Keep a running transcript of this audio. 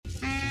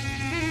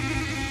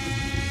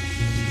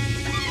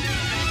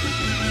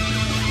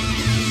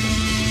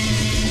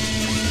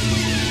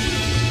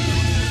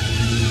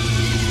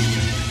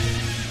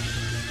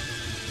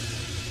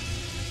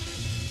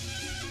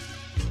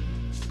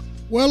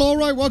Well, all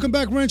right. Welcome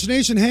back, Wrench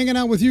Nation. Hanging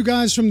out with you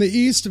guys from the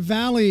East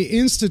Valley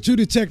Institute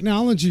of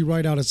Technology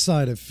right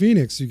outside of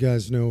Phoenix. You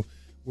guys know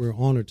we're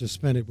honored to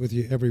spend it with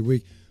you every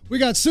week. We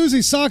got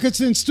Susie Sockets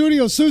in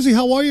studio. Susie,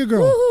 how are you,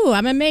 girl? Woohoo,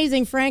 I'm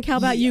amazing, Frank. How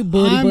about you,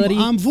 buddy?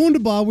 I'm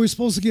wunderbar. We're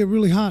supposed to get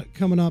really hot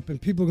coming up, and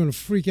people are going to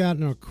freak out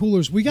in our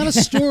coolers. We got a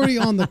story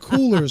on the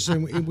coolers,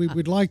 and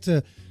we'd like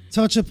to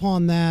touch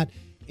upon that.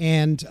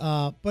 And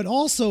but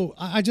also,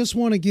 I just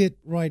want to get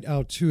right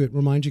out to it.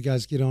 Remind you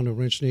guys, get on to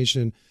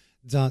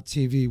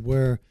wrenchnation.tv,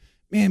 where,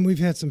 man, we've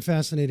had some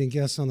fascinating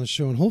guests on the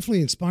show, and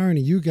hopefully inspiring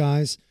to you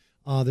guys.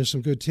 There's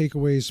some good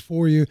takeaways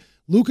for you.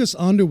 Lucas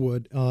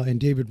Underwood and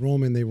David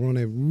Roman, they run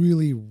a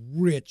really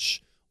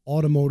rich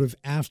automotive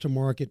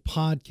aftermarket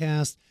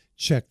podcast.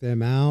 Check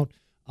them out.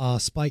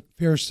 Spike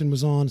Ferriston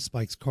was on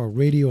Spike's Car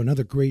Radio,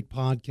 another great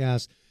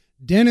podcast.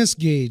 Dennis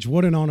Gage,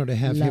 what an honor to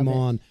have him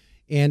on.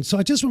 And so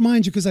I just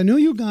remind you, because I know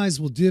you guys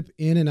will dip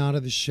in and out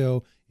of the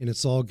show, and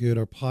it's all good.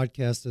 Our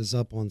podcast is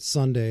up on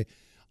Sunday.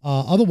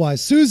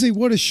 Otherwise, Susie,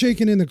 what is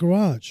shaking in the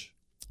garage?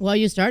 Well,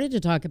 you started to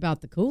talk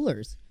about the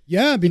coolers.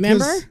 Yeah, because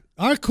remember?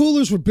 Our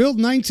coolers were built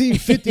in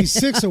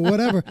 1956 or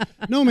whatever.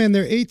 No, man,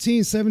 they're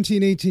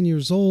 17, 18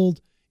 years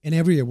old. And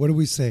every year, what do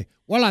we say?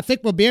 Well, I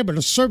think we'll be able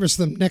to service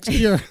them next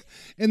year.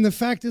 And the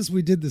fact is,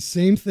 we did the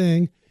same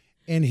thing.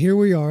 And here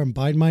we are. I'm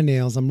biting my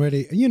nails. I'm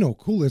ready. You know,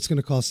 cooler, it's going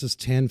to cost us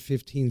 $10,000,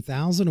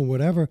 $15,000 or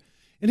whatever.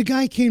 And the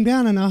guy came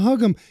down and I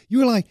hug him. You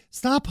were like,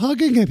 stop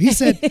hugging him. He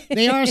said,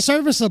 they are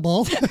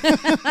serviceable.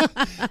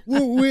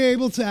 we're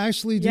able to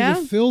actually do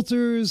the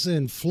filters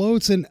and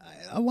floats. And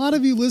a lot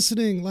of you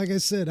listening, like I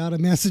said, out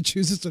of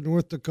Massachusetts or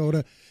North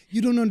Dakota,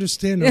 you don't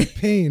understand our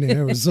pain in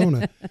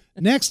Arizona.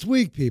 Next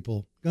week,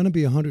 people, going to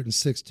be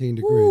 116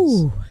 degrees.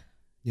 Ooh.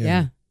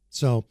 Yeah.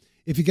 So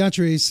if you got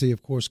your AC,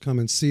 of course, come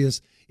and see us.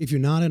 If you're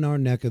not in our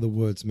neck of the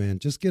woods, man,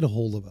 just get a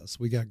hold of us.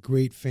 We got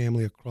great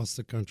family across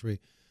the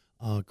country.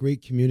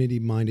 Great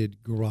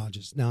community-minded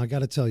garages. Now, I got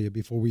to tell you,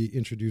 before we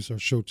introduce our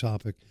show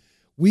topic,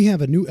 we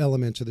have a new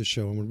element to the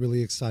show, and we're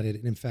really excited.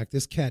 And in fact,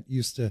 this cat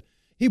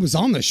he was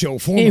on the show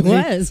formerly. He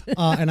was.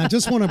 And I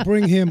just want to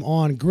bring him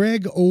on.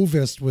 Greg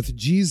Ovest with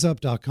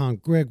GSup.com.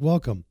 Greg,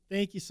 welcome.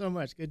 Thank you so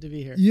much. Good to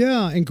be here.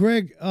 Yeah, and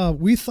Greg,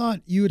 we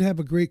thought you would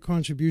have a great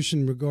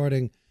contribution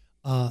regarding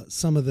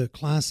some of the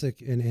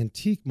classic and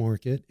antique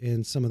market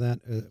and some of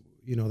that,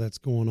 that's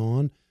going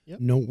on,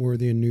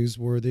 noteworthy and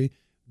newsworthy.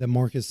 The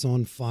market's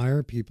on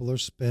fire. People are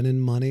spending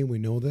money. We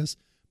know this,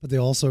 but they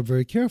also are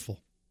very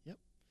careful. Yep.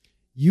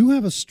 You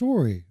have a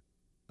story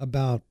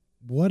about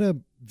what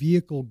a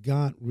vehicle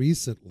got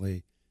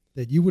recently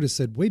that you would have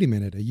said, wait a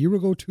minute, a year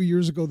ago, 2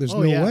 years ago, there's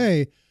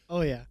way.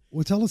 Oh, yeah.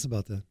 Well, tell us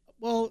about that.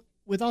 Well,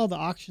 with all the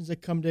auctions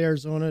that come to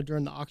Arizona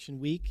during the auction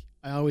week,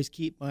 I always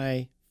keep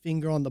my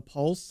finger on the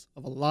pulse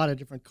of a lot of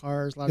different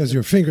cars. Does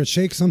your finger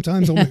shake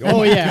sometimes? Oh, my God.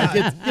 Oh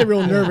yeah. Get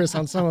real nervous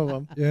on some of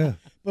them. Yeah.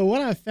 But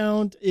what I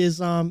found is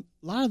a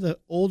lot of the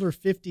older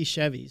 50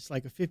 Chevys,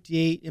 like a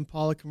 58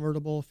 Impala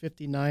convertible,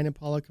 59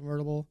 Impala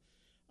convertible.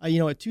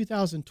 At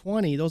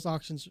 2020,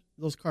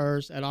 those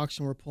cars at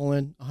auction were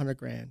pulling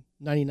 $100,000,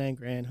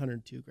 $99,000,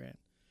 $102,000.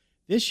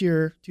 This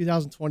year,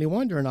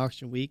 2021, during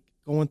auction week,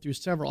 going through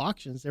several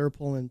auctions, they were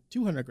pulling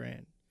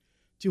 $200,000,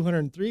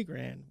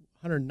 $203,000,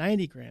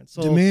 $190,000.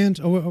 So demand.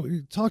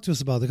 Talk to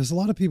us about that, because a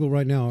lot of people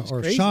right now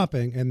are crazy.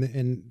 shopping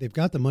and they've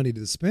got the money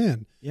to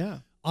spend. Yeah.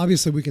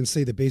 Obviously, we can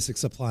say the basic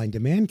supply and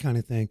demand kind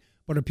of thing,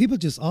 but are people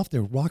just off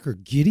their rocker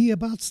giddy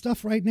about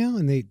stuff right now,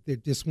 and they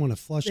just want to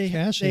flush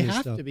cash in They their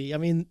have stuff? to be. I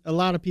mean, a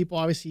lot of people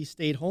obviously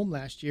stayed home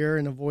last year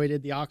and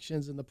avoided the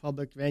auctions and the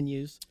public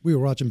venues. We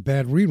were watching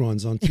bad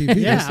reruns on TV.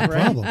 Yeah, That's the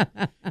problem.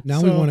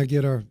 Now we want to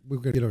get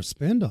our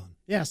spend on.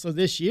 Yeah. So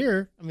this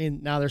year, I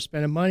mean, now they're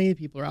spending money.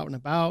 People are out and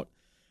about.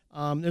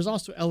 There's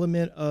also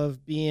element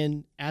of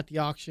being at the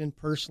auction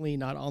personally,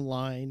 not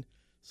online.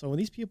 So when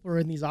these people are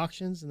in these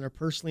auctions and they're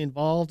personally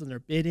involved and they're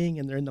bidding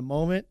and they're in the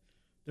moment,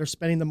 they're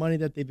spending the money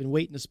that they've been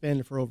waiting to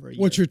spend for over a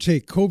year. What's your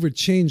take? COVID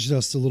changed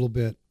us a little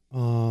bit,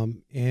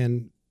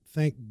 and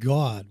thank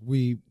God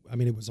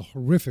it was a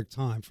horrific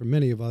time for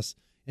many of us,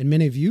 and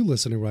many of you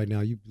listening right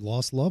now, you've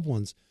lost loved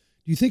ones.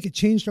 Do you think it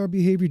changed our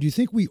behavior? Do you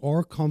think we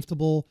are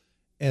comfortable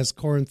as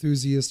car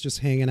enthusiasts just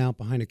hanging out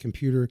behind a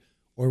computer,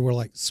 or we're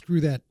like,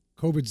 screw that,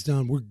 COVID's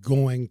done, we're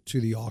going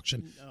to the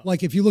auction? No.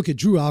 Like if you look at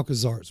Drew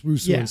Alcazar's,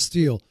 Russo and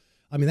Steele,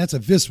 I mean, that's a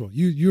visceral.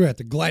 You're at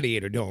the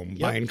Gladiator Dome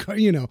buying car,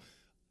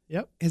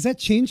 Yep. Has that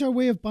changed our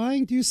way of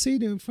buying, do you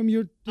see, from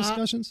your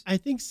discussions? I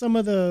think some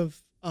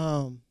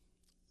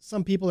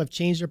people have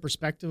changed their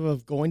perspective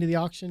of going to the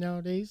auction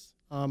nowadays.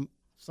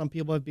 Some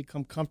people have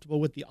become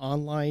comfortable with the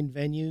online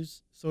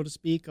venues, so to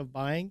speak, of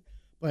buying.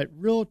 But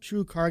real,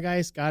 true car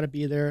guys got to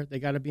be there. They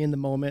got to be in the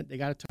moment. They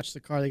got to touch the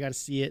car. They got to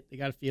see it. They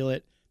got to feel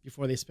it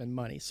before they spend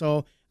money.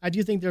 So I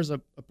do think there's a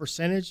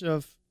percentage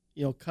of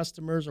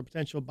customers or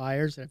potential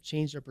buyers that have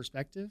changed their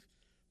perspective.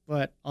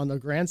 But on the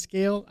grand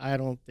scale, I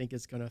don't think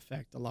it's going to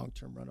affect the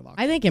long-term run of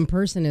auction. I think in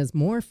person is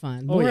more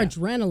fun, more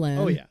adrenaline.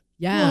 Oh, yeah.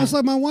 Yeah. Well, it's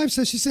like my wife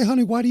says. She said,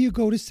 honey, why do you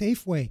go to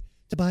Safeway?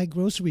 to buy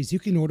groceries. You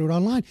can order it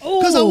online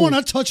because I Oh, want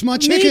to touch my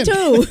me chicken.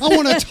 too. I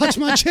want to touch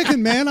my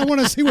chicken, man. I want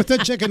to see what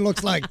that chicken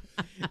looks like.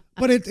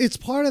 But it's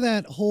part of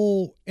that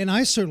whole, and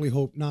I certainly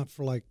hope not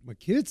for like my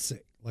kids'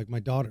 sake. Like my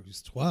daughter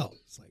who's 12,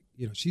 it's like,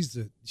 you know, she's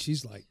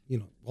like, you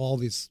know, all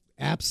this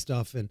app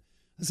stuff, and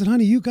I said,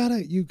 honey, you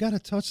gotta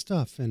touch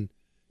stuff and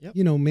Yep.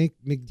 you know make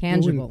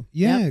Tangible.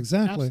 Yeah, Yep.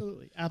 exactly.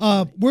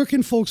 Absolutely. Where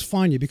can folks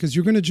find you? Because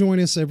you're going to join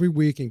us every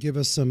week and give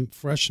us some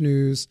fresh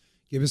news,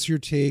 give us your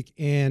take,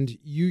 and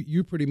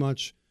you pretty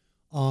much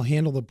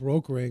handle the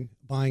brokering,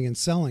 buying and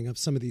selling of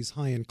some of these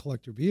high-end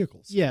collector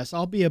vehicles. Yes,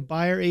 I'll be a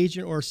buyer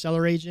agent or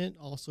seller agent.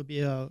 I'll also be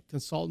a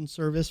consultant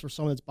service for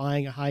someone that's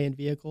buying a high-end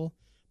vehicle.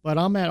 But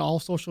I'm at all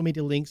social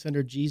media links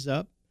under G's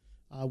Up.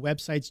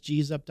 Website's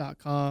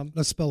gsup.com,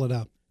 Let's spell it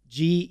out.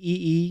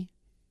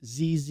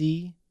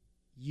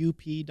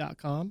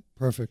 GEEZZUP.com.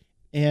 Perfect.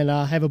 And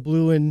I have a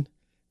blue and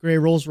gray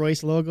Rolls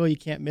Royce logo. You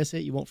can't miss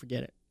it. You won't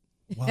forget it.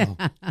 Wow.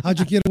 How'd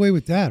you get away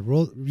with that?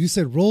 You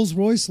said Rolls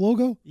Royce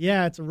logo?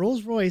 Yeah, it's a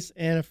Rolls Royce.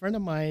 And a friend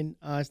of mine,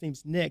 his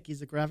name's Nick.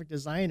 He's a graphic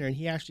designer, and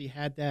he actually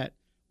had that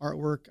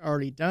artwork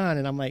already done.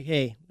 And I'm like,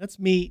 hey, let's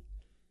meet,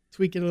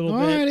 tweak it a little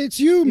All bit. right, it's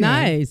you,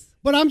 man. Nice.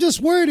 But I'm just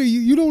worried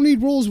you don't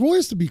need Rolls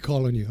Royce to be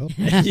calling you.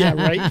 Yeah,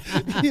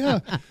 right. Yeah.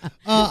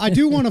 I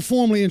do want to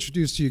formally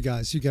introduce to you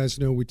guys. You guys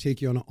know we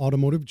take you on an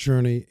automotive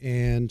journey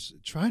and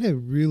try to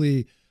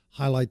really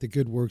highlight the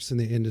good works in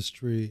the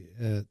industry.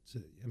 I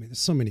mean, there's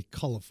so many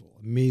colorful,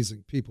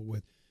 amazing people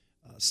with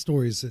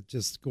stories that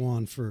just go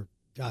on for,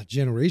 God,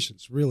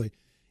 generations, really.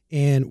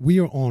 And we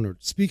are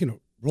honored. Speaking of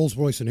Rolls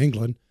Royce in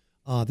England,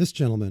 this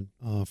gentleman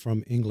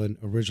from England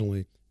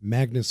originally,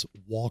 Magnus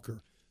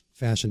Walker,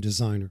 fashion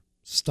designer,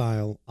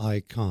 style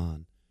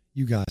icon.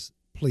 You guys,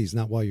 please,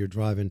 not while you're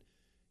driving,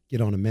 get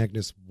on a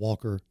Magnus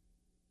Walker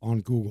on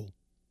Google.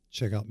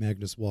 Check out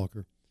Magnus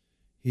Walker.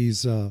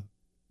 He's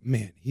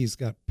he's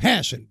got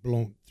passion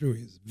blown through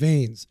his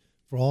veins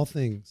for all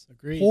things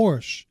Agreed.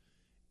 Porsche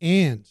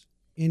and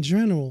in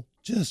general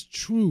just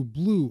true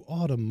blue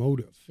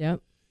automotive.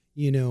 Yep.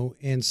 You know,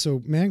 and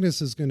so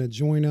Magnus is going to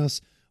join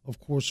us. Of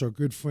course, our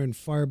good friend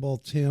Fireball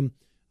Tim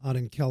out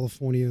in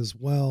California as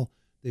well.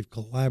 They've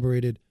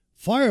collaborated.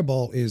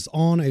 Fireball is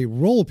on a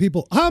roll,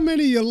 people. How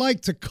many of you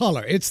like to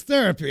color? It's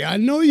therapy. I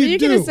know you Are you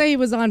do. going to say he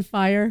was on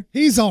fire?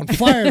 He's on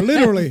fire,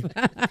 literally.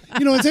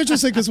 You know, it's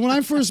interesting because when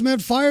I first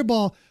met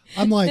Fireball,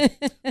 I'm like,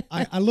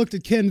 I looked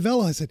at Ken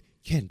Vella. I said,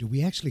 Ken, do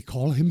we actually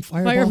call him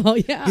Fireball? Fireball,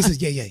 yeah. He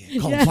says, yeah.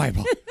 Call him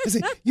Fireball. I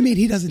said, you mean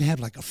he doesn't have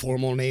like a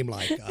formal name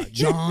like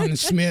John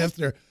Smith?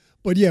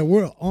 But yeah,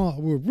 we're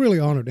really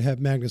honored to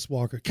have Magnus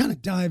Walker. Kind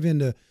of dive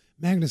into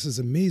Magnus's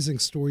amazing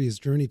story, his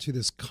journey to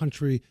this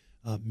country,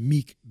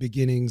 meek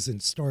beginnings,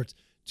 and starts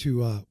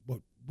to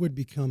what would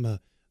become a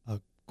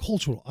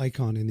cultural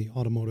icon in the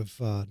automotive,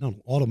 not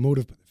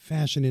automotive, but the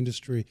fashion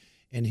industry,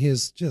 and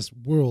his just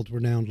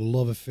world-renowned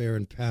love affair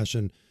and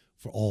passion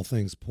for all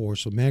things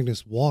Porsche. So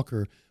Magnus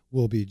Walker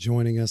will be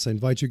joining us. I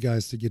invite you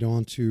guys to get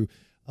on to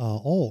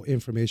all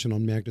information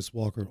on Magnus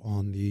Walker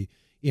on the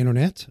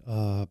internet,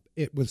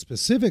 with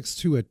specifics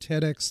to a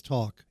TEDx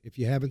talk. If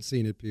you haven't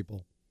seen it,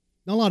 people.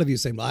 Now, a lot of you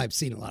say, well, I've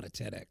seen a lot of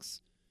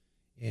TEDx.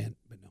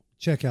 But no,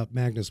 check out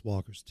Magnus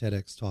Walker's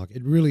TEDx talk.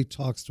 It really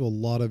talks to a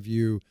lot of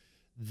you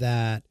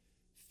that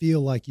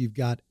feel like you've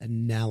got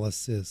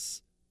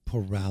analysis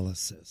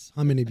paralysis.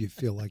 How many of you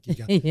feel like you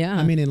got? Yeah.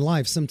 I mean, in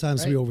life,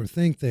 sometimes we Right.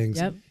 overthink things.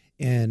 Yep.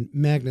 And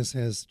Magnus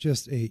has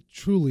just a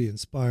truly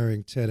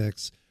inspiring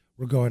TEDx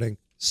regarding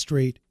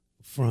straight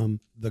from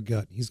the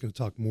gut. He's going to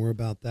talk more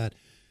about that.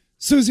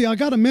 Susie, I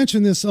got to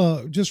mention this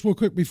just real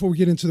quick before we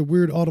get into the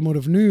weird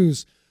automotive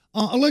news.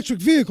 Electric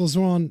vehicles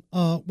are on,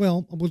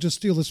 we'll just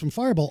steal this from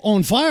Fireball,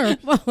 on fire.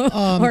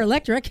 Or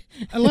electric.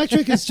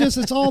 Electric is just,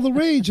 it's all the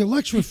rage.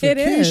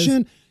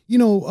 Electrification. You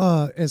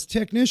know, as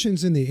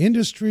technicians in the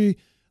industry,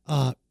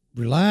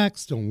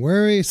 relax, don't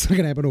worry. It's not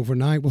going to happen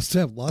overnight. We'll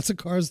still have lots of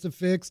cars to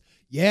fix.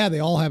 Yeah, they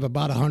all have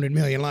about 100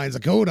 million lines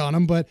of code on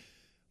them, but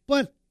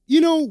you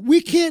know,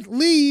 we can't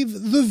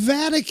leave the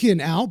Vatican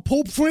out.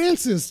 Pope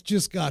Francis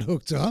just got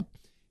hooked up.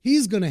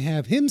 He's going to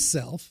have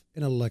himself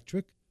an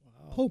electric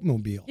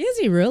Pope-mobile. Is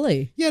he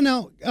really? Yeah,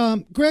 now,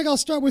 Greg, I'll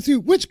start with you.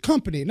 Which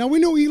company? Now, we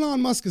know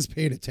Elon Musk is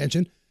paying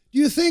attention. Do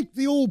you think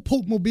the old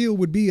Pope-mobile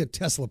would be a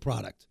Tesla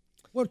product?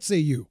 What say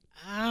you?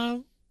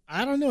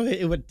 I don't know.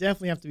 It would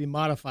definitely have to be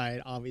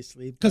modified,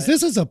 obviously. Because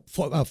this is a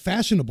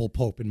fashionable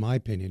Pope, in my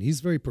opinion. He's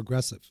very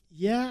progressive.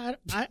 Yeah,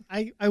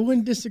 I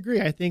wouldn't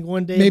disagree. I think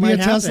one day Maybe it a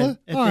might Tesla? happen.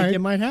 I All think right. it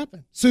might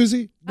happen.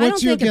 Susie, I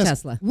what's don't your think a guess?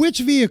 Tesla. Which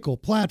vehicle,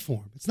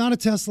 platform? It's not a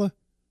Tesla.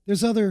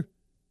 There's other.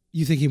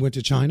 You think he went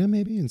to China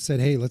maybe and said,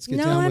 hey, let's get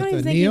No, down I with don't the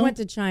even think Neo? he went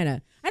to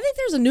China. I think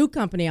there's a new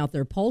company out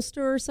there,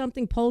 Polestar or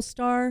something,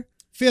 Polestar.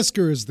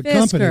 Fisker is the Fisker,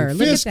 company.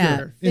 look at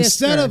that.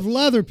 Instead Fisker. of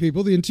leather,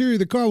 people, the interior of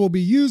the car will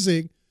be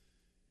using.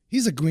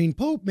 He's a green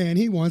Pope, man.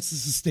 He wants the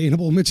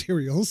sustainable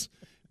materials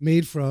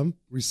made from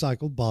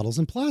recycled bottles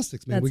and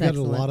plastics, man. That's We got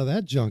excellent. a lot of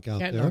that junk out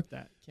Can't there. knock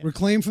that. Can't-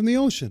 Reclaimed from the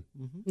ocean.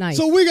 Nice.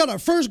 So we got our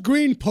first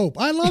green Pope.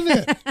 I love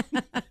it.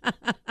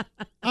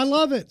 I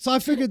love it. So I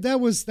figured that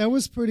was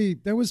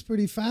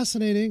pretty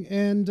fascinating,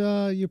 and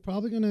you're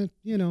probably gonna,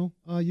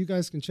 you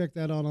guys can check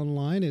that out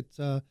online. It's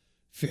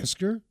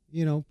Fisker.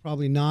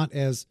 Probably not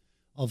as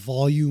a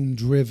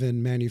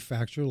volume-driven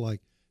manufacturer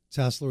like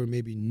Tesla or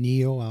maybe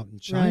NIO out in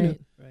China.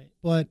 Right.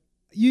 But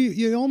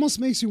it almost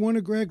makes you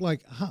wonder, Greg,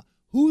 like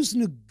who's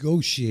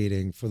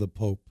negotiating for the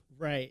Pope?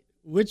 Right.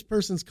 Which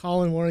person's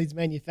calling one of these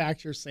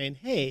manufacturers saying,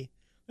 "Hey,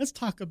 let's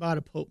talk about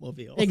a Pope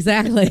mobile"?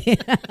 Exactly.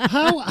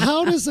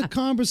 How does a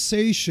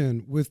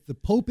conversation with the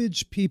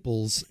Popage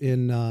peoples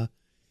in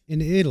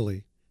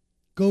Italy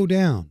go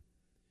down?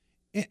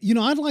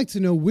 I'd like to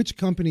know which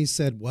company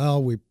said,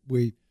 "Well,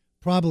 we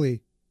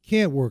probably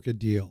can't work a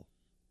deal,"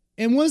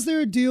 and was there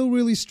a deal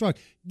really struck?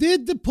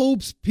 Did the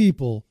Pope's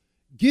people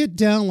get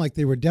down like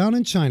they were down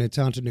in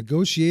Chinatown to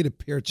negotiate a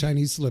pair of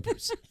Chinese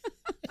slippers?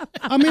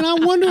 I mean, I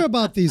wonder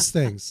about these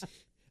things.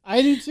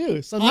 I do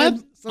too.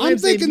 Sometimes I'm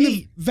thinking they the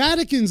meet.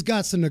 Vatican's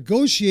got some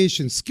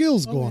negotiation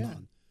skills going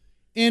on.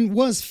 And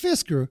was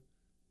Fisker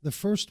the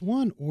first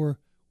one, or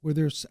were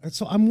there?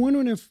 So I'm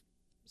wondering if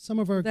some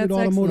of our That's good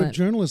automotive excellent.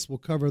 journalists will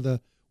cover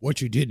the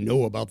what you didn't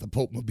know about the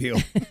Pope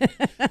Mobile.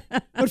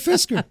 But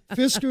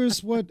Fisker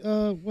is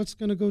what's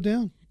going to go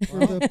down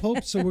for the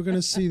Pope. So we're going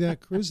to see that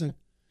cruising.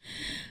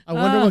 I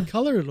wonder what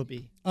color it'll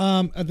be.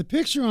 The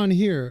picture on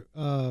here,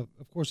 of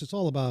course, it's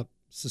all about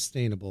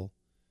sustainable.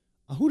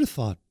 Who'd have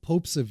thought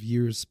popes of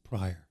years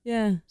prior?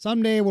 Yeah.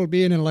 Someday we'll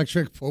be in an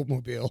electric Pope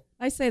Mobile.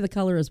 I say the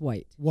color is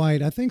white.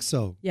 White, I think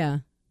so. Yeah.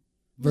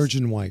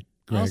 Virgin white.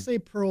 Greg. I'll say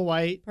pearl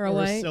white Pearl or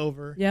white.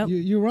 silver. Yep.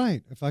 You're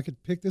right. If I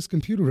could pick this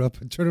computer up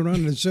and turn it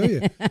around and show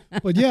you.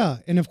 But yeah,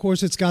 and of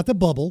course it's got the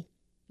bubble,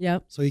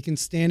 Yep. so you can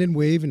stand and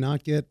wave and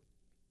not get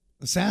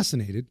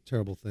assassinated.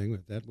 Terrible thing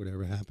if that would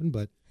ever happen,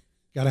 but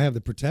got to have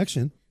the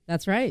protection.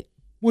 That's right.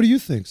 What do you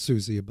think,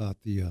 Susie, about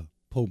the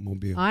Pope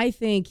Mobile? I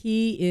think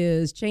he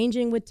is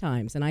changing with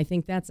times, and I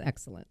think that's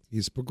excellent.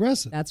 He's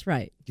progressive. That's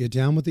right. Get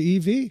down with the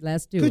EV.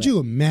 Let's do Could it. you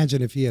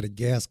imagine if he had a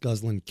gas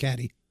guzzling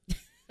caddy?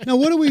 Now,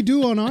 what do we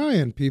do on our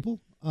end, people?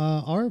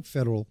 Our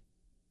federal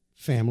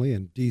family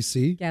in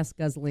D.C. Gas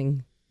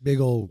guzzling. Big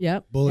old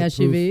Yep.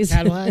 bulletproof SUVs.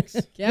 Cadillacs.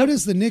 Yep. What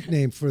is the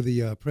nickname for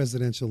the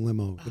presidential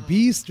limo? The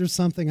Beast or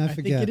something? I I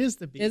forget. think it is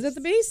the beast. Is it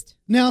the Beast?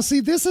 Now, see,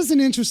 this is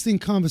an interesting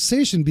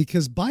conversation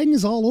because Biden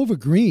is all over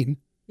green.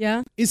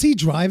 Yeah. Is he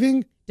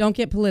driving? Don't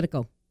get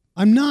political.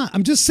 I'm not.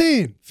 I'm just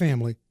saying,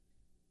 family.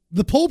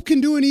 The Pope can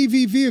do an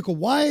EV vehicle.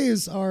 Why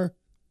is our...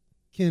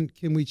 Can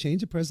we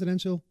change a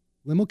presidential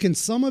limo? Can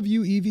some of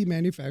you EV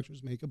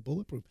manufacturers make a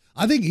bulletproof?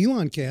 I think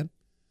Elon can.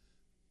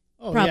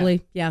 Oh,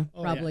 Probably. Yeah,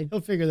 Oh, probably. Yeah.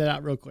 He'll figure that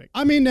out real quick.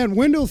 I mean, that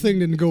window thing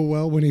didn't go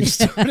well when he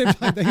started.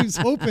 But he was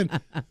hoping.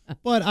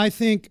 But I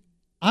think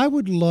I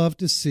would love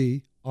to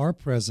see our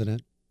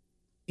president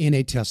in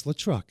a Tesla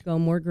truck. Go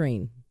more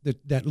green.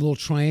 That little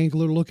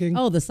triangular looking.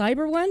 Oh, the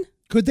cyber one?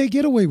 Could they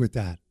get away with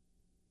that?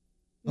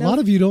 A No. lot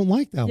of you don't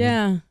like that one.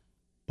 Yeah.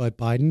 But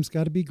Biden's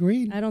got to be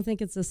green. I don't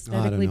think it's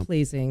aesthetically know.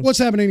 pleasing. What's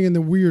happening in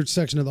the weird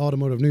section of the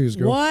automotive news,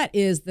 girl? What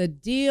is the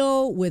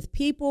deal with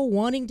people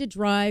wanting to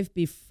drive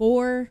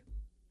before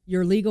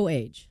your legal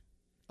age?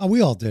 Oh, we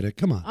all did it.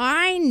 Come on.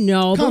 I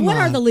know, Come but what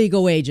are on. the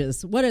legal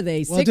ages? What are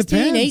they, Well, it 16,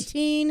 depends.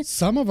 18?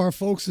 Some of our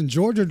folks in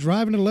Georgia are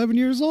driving at 11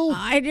 years old.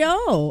 I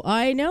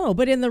know.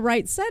 But in the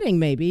right setting,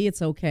 maybe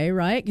it's okay,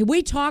 right?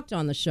 We talked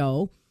on the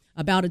show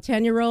about a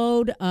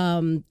 10-year-old,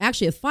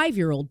 actually a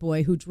 5-year-old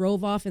boy who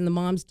drove off in the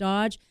mom's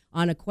Dodge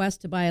on a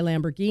quest to buy a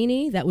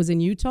Lamborghini. That was in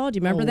Utah. Do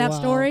you remember Oh, that wow.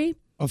 story?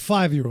 A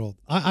 5-year-old.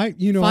 I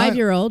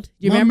 5-year-old. Do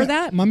you my remember me-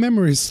 that? My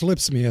memory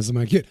slips me as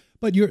I get.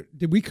 But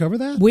did we cover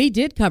that? We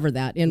did cover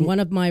that in one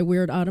of my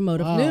weird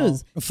automotive Wow.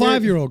 news. A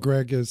 5-year-old,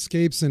 Greg,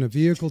 escapes in a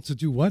vehicle to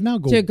do what now?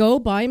 To go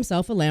buy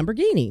himself a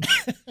Lamborghini.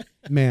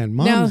 Man,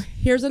 Now, mom's...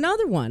 here's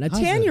another one. A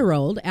How's that?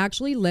 10-year-old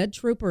actually led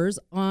troopers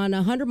on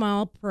a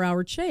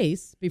 100-mile-per-hour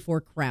chase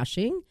before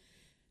crashing.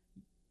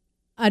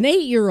 An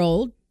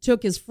 8-year-old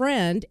took his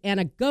friend and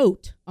a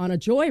goat on a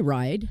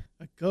joyride.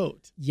 A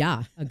goat.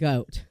 Yeah, a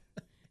goat.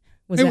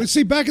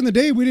 See, back in the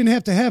day, we didn't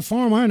have to have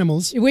farm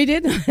animals. We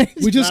did.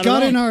 We just Not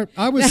got at in all. our...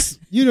 I was...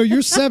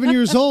 you're 7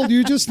 years old.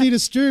 You just need a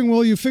steering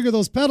wheel. You figure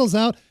those pedals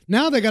out.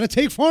 Now they got to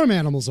take farm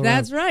animals around.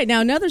 That's right. Now,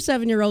 another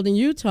 7-year-old in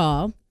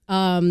Utah,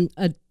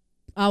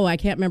 I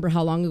can't remember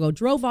how long ago,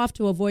 drove off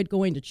to avoid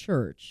going to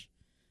church.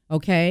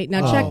 Okay,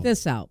 now Oh. check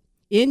this out.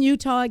 In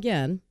Utah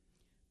again,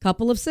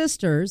 couple of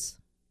sisters,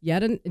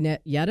 yet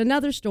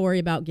another story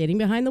about getting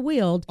behind the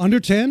wheel.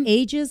 Under 10?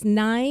 Ages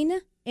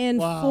 9 and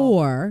Wow.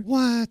 4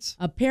 What?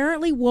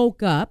 apparently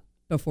woke up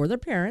before their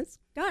parents,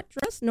 got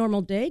dressed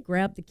normal day,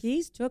 grabbed the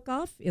keys, took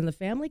off in the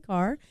family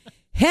car,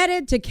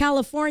 headed to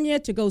California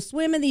to go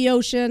swim in the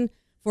ocean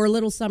for a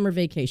little summer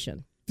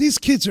vacation. These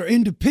kids are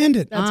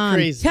independent. That's I'm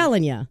crazy.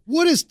 telling you.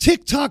 What is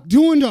TikTok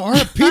doing to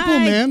our people,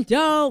 man? I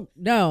don't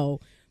know.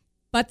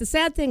 But the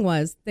sad thing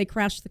was they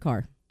crashed the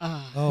car.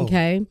 Ah, Oh.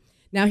 Okay.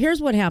 Now,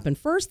 here's what happened.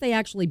 First, they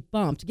actually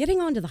bumped.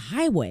 Getting onto the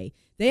highway,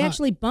 They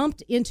actually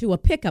bumped into a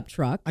pickup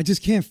truck. I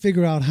just can't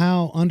figure out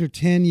how under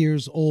 10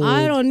 years old.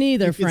 I don't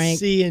either, You Frank. can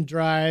see and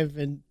drive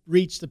and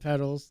reach the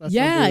pedals. That's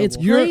Yeah, it's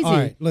unbelievable. crazy. All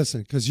right,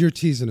 listen, because you're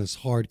teasing us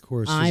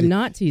hardcore. Susie. I'm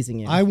not teasing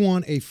you. I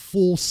want a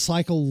full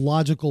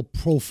psychological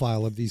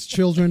profile of these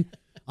children.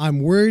 I'm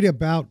worried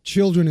about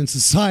children in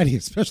society,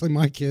 especially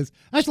my kids.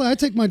 Actually, I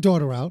take my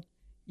daughter out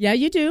Yeah,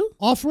 you do.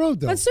 off road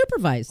though. But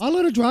supervised. I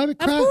let her drive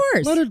it. Of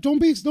course. Let her. Don't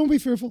be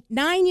fearful.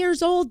 9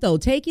 years old, though,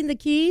 taking the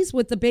keys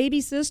with the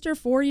baby sister,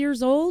 4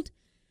 years old.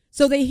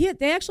 So they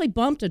actually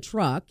bumped a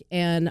truck,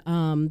 and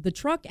the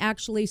truck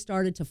actually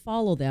started to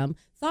follow them.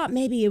 Thought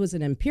maybe it was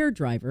an impaired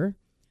driver,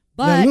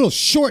 That but little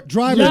short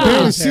driver Yeah.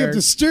 barely see up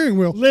the steering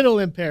wheel. Little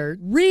impaired.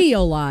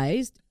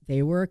 realized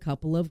they were a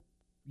couple of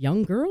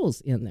young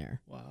girls in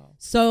there. Wow.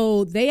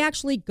 So they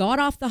actually got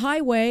off the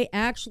highway,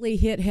 actually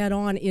hit head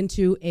on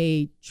into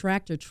a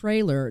tractor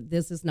trailer.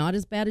 This is not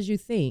as bad as you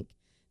think.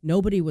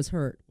 Nobody was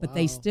hurt, but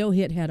they Wow. still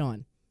hit head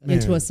on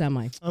into Man. a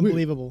semi.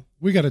 Unbelievable.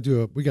 We got to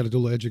do a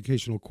little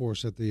educational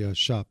course at the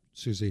shop,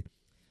 Susie.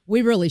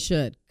 We really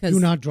should. Do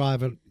not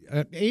drive at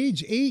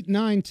age 8,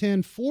 9,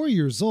 10, 4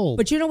 years old.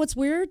 But you know what's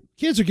weird?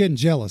 Kids are getting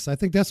jealous. I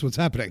think that's what's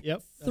happening.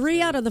 Yep. that's 3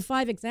 right. out of the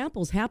 5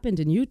 examples happened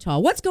in Utah.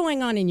 What's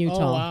going on in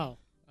Utah? Oh, wow.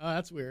 Oh,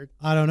 that's weird.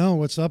 I don't know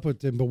what's up with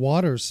them, but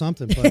water or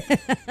something. But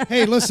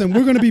hey, listen,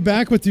 we're going to be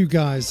back with you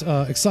guys.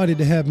 Excited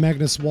to have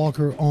Magnus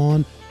Walker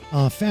on,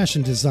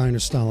 fashion designer,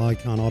 style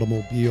icon,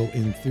 automobile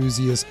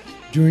enthusiast.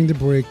 During the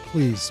break,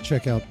 please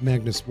check out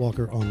Magnus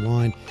Walker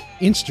online,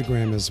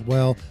 Instagram as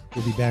well.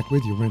 We'll be back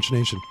with you, Wrench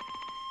Nation.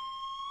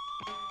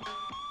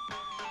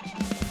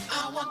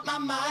 I want my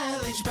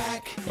mileage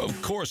back.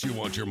 Of course you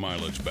want your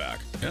mileage back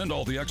and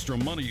all the extra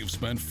money you've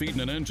spent feeding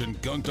an engine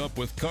gunked up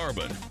with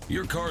carbon.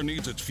 Your car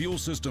needs its fuel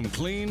system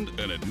cleaned,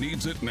 and it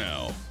needs it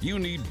now. You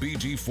need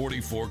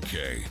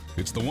BG44K.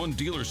 It's the one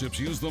dealerships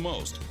use the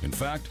most. In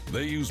fact,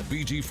 they use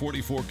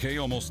BG44K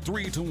almost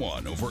 3 to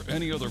 1 over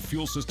any other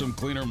fuel system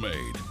cleaner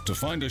made. To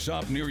find a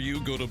shop near you,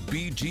 go to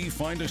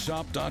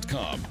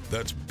bgfindashop.com.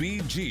 That's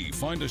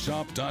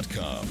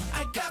bgfindashop.com.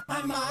 I got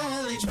my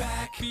mileage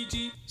back.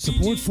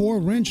 Support for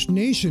Wrench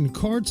Nation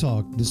Car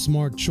Talk, the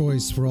smart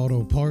choice for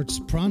auto parts.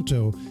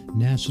 Pronto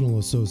National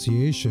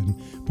Association.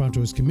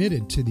 Pronto is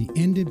committed to the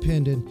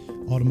independent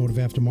automotive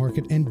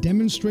aftermarket and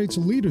demonstrates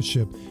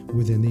leadership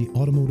within the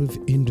automotive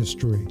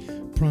industry.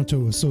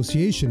 Pronto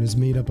Association is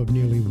made up of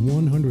nearly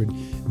 100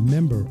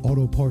 member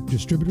auto part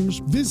distributors.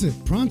 Visit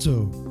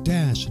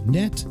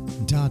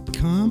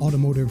pronto-net.com.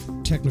 Automotive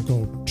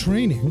technical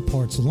training,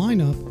 parts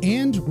lineup,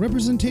 and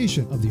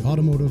representation of the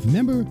automotive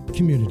member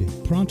community.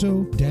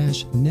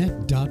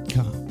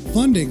 Pronto-net.com.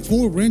 Funding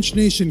for Wrench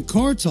Nation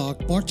Car Talk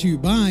brought to you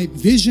by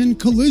Vision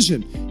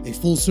Collision, a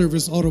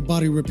full-service auto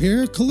body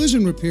repair,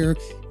 collision repair,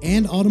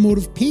 and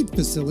automotive paint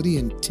facility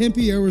in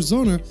Tempe,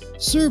 Arizona,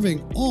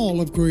 serving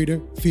all of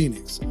Greater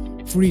Phoenix.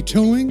 Free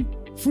towing,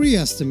 free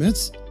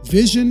estimates,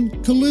 Vision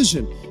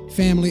Collision,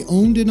 family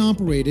owned and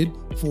operated,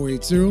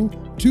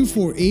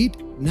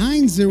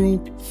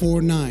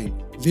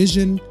 480-248-9049.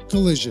 Vision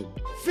Collision.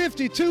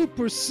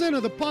 52%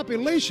 of the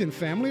population,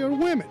 family, are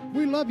women.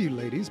 We love you,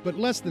 ladies, but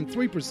less than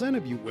 3%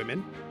 of you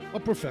women are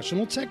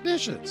professional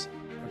technicians.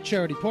 Our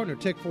charity partner,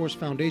 TechForce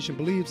Foundation,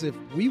 believes if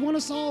we want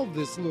to solve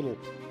this little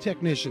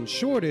technician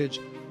shortage,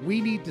 we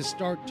need to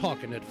start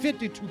talking to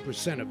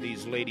 52% of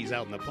these ladies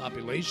out in the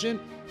population.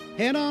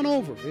 Head on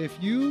over. If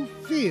you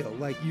feel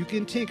like you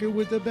can tinker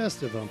with the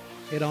best of them,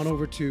 head on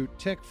over to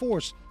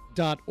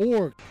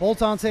techforce.org.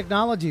 Bolt-On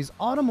Technologies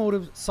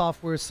Automotive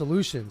Software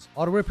Solutions.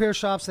 Auto repair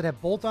shops that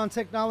have Bolt-On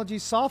Technology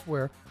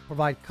software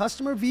provide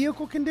customer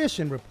vehicle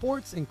condition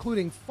reports,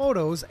 including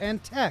photos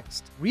and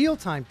text,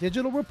 real-time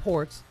digital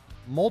reports,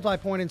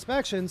 multi-point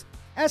inspections,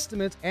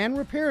 estimates, and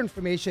repair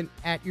information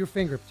at your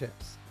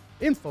fingertips.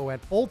 Info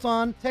at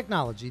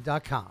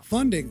boltontechnology.com.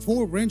 Funding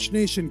for Wrench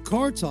Nation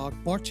Car Talk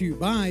brought to you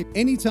by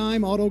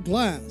Anytime Auto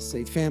Glass,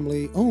 a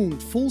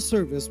family-owned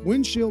full-service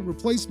windshield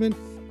replacement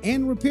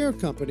and repair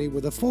company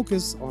with a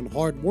focus on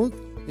hard work,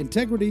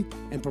 integrity,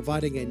 and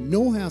providing a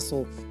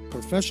no-hassle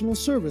professional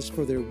service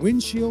for their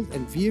windshield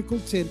and vehicle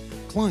tint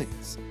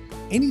clients.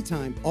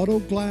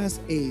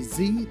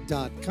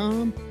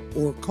 AnytimeAutoGlassAZ.com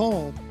or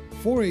call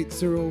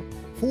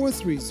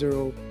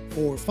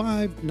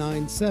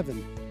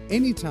 480-430-4597.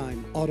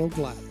 Anytime Auto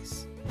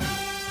Glass.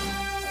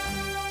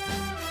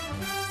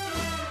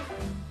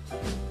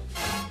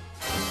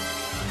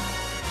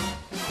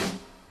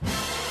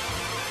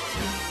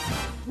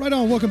 Right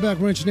on. Welcome back,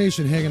 Wrench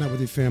Nation. Hanging out with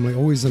your family.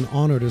 Always an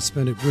honor to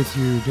spend it with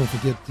you. Don't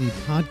forget the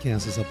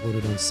podcast is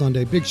uploaded on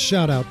Sunday. Big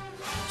shout out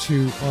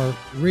to our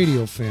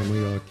radio family,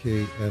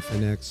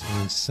 KFNX,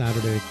 on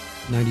Saturday,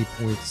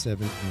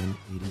 90.7 and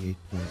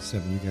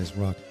 88.7. You guys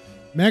rock.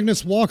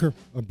 Magnus Walker,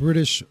 a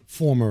British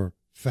former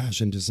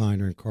fashion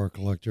designer and car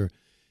collector,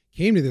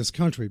 came to this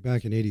country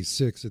back in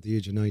 86 at the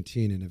age of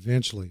 19 and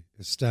eventually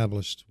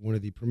established one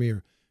of the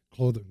premier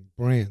clothing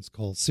brands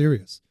called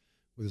Sirius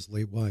with his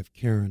late wife,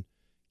 Karen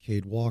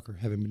Cade Walker.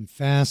 Having been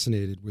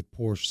fascinated with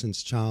Porsche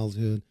since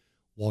childhood,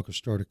 Walker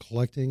started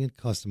collecting and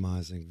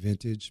customizing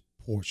vintage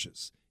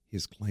Porsches,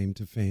 his claim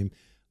to fame.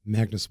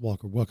 Magnus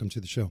Walker. Welcome to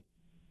the show.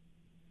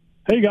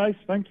 Hey, guys.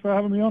 Thanks for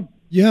having me on.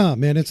 Yeah,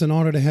 man, it's an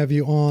honor to have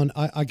you on.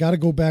 I got to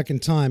go back in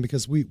time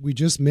because we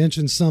just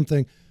mentioned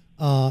something,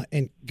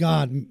 and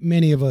God,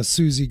 many of us,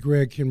 Susie,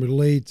 Greg, can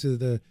relate to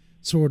the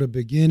sort of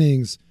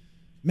beginnings.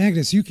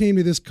 Magnus, you came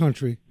to this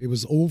country. It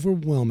was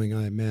overwhelming,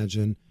 I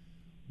imagine.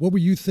 What were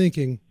you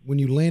thinking when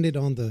you landed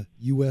on the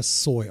U.S.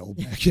 soil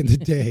back in the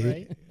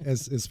day, Right.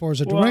 as far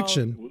as a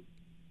direction?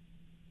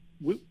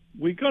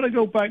 We got to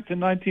go back to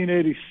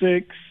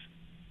 1986.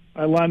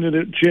 I landed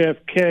at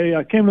JFK.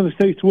 I came to the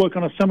States to work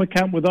on a summer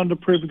camp with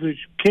underprivileged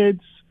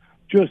kids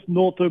just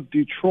north of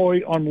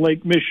Detroit on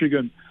Lake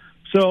Michigan.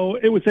 So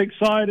it was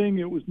exciting.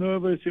 It was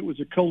nervous. It was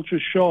a culture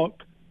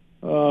shock.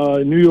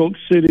 New York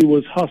City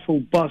was hustle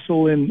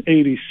bustle in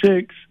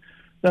 86.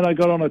 Then I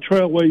got on a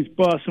Trailways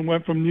bus and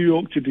went from New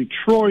York to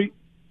Detroit.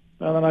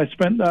 And then I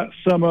spent that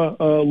summer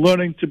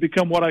learning to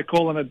become what I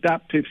call an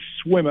adaptive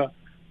swimmer.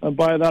 And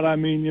by that I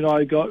mean,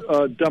 I got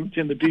dumped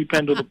in the deep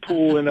end of the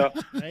pool in a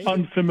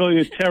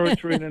unfamiliar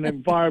territory in an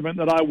environment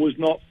that I was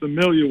not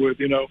familiar with.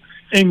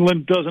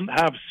 England doesn't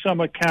have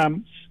summer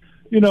camps.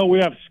 We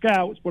have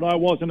scouts, but I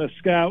wasn't a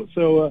scout.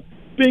 So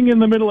being in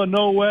the middle of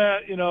nowhere,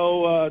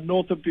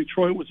 north of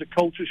Detroit was a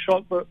culture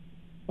shock. But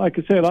like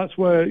I say, that's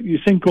where you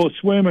sink or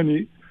swim,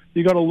 and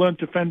you got to learn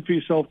to fend for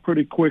yourself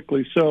pretty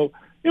quickly. So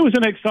it was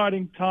an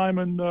exciting time,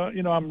 and,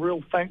 I'm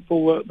real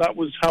thankful that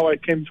was how I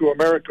came to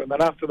America. And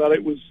then after that,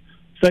 it was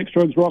sex,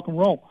 drugs, rock and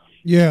roll.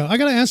 Yeah, I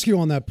got to ask you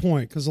on that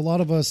point, because a lot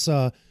of us,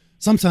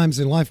 sometimes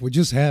in life, we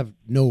just have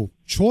no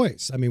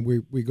choice. I mean,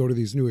 we go to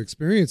these new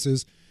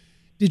experiences.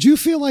 Did you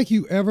feel like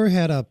you ever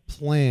had a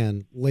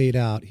plan laid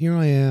out? Here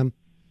I am.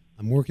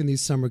 I'm working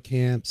these summer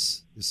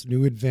camps, this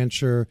new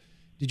adventure.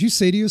 Did you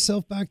say to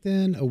yourself back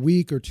then, a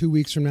week or 2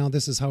 weeks from now,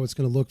 this is how it's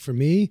going to look for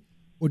me?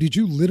 Or did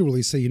you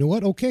literally say, you know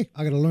what? Okay,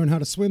 I got to learn how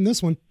to swim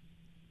this one.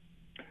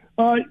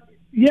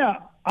 Yeah.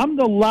 I'm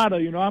the latter,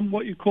 I'm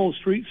what you call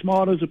street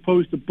smart as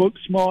opposed to book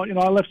smart.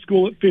 I left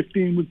school at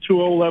 15 with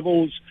 2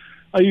 O-levels.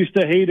 I used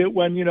to hate it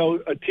when,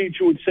 a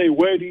teacher would say,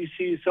 where do you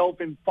see yourself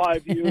in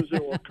 5 years,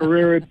 or a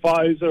career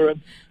advisor?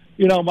 And,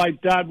 my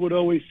dad would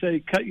always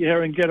say, cut your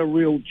hair and get a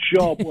real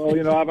job. Well,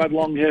 I've had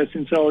long hair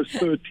since I was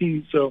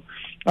 13, so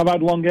I've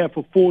had long hair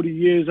for 40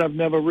 years. I've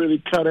never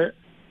really cut it.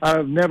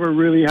 I've never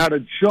really had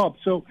a job.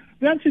 So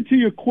the answer to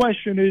your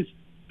question is,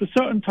 for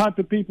certain type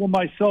of people,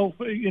 myself,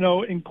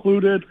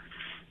 included,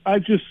 I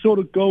just sort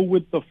of go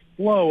with the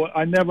flow.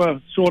 I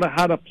never sort of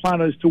had a plan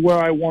as to where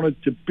I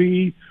wanted to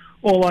be.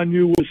 All I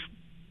knew was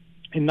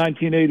in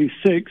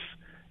 1986,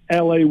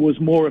 LA was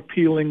more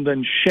appealing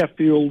than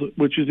Sheffield,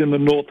 which is in the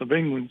north of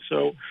England.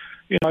 So,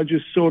 I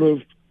just sort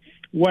of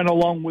went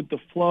along with the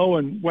flow,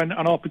 and when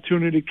an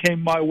opportunity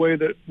came my way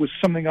that was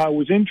something I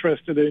was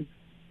interested in,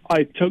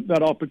 I took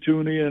that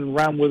opportunity and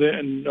ran with it.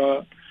 And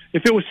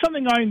if it was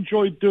something I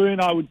enjoyed doing,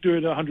 I would do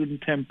it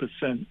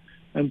 110%.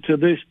 And to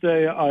this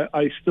day,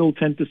 I still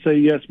tend to say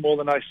yes more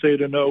than I say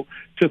to no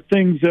to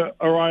things that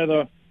are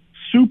either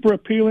super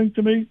appealing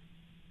to me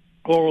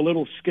or a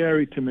little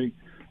scary to me.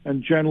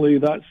 And generally,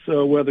 that's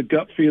where the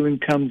gut feeling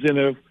comes in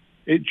of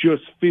it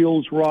just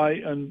feels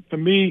right. And for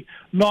me,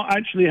 not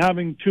actually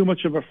having too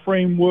much of a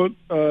framework,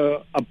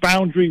 a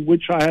boundary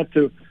which I had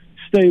to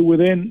stay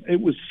within, it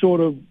was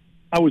sort of,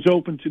 I was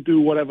open to do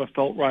whatever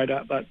felt right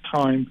at that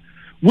time,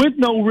 with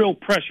no real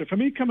pressure. For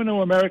me, coming to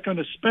America, and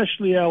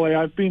especially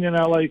LA, I've been in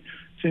LA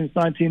since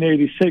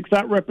 1986,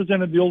 that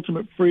represented the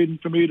ultimate freedom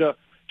for me to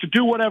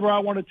do whatever I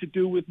wanted to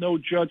do with no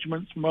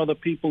judgments from other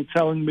people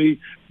telling me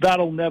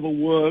that'll never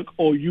work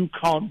or you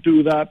can't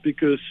do that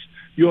because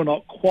you're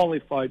not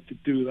qualified to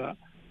do that.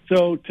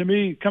 So to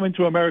me, coming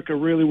to America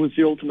really was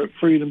the ultimate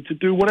freedom to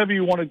do whatever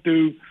you want to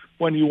do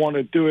when you want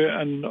to do it.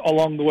 And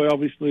along the way,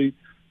 obviously,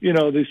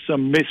 there's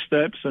some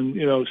missteps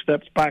and,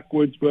 steps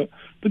backwards, but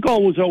the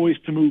goal was always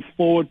to move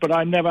forward. But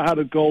I never had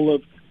a goal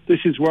of this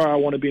is where I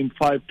want to be in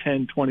 5,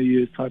 10, 20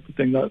 years type of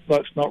thing.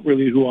 That's not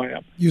really who I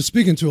am. You're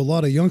speaking to a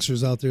lot of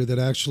youngsters out there that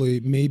actually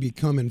may be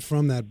coming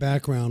from that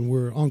background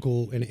where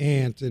uncle and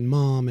aunt and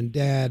mom and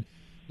dad,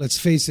 let's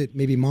face it,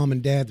 maybe mom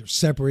and dad, they're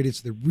separated,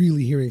 so they're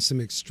really hearing some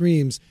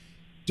extremes.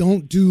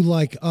 Don't do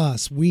like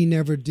us. We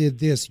never did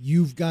this.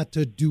 You've got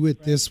to do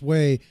it this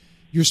way.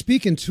 You're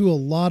speaking to a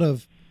lot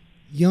of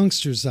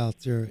youngsters out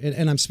there,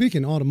 and I'm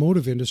speaking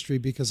automotive industry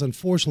because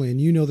unfortunately,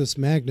 and you know this,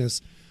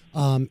 Magnus,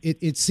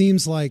 it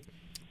seems like,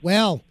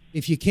 well,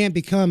 if you can't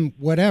become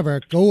whatever,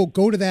 go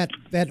to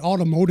that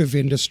automotive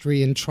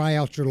industry and try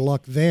out your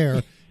luck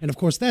there. And of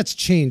course, that's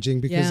changing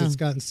because it's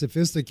gotten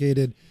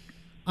sophisticated.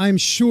 I'm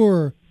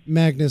sure,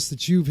 Magnus,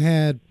 that you've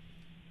had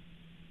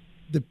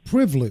the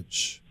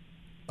privilege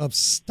of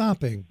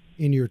stopping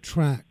in your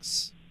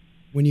tracks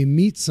when you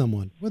meet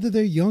someone, whether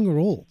they're young or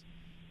old,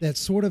 that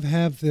sort of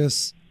have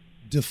this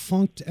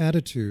defunct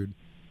attitude,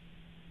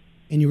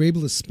 and you're able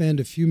to spend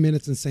a few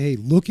minutes and say, hey,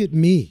 look at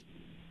me.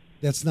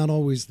 That's not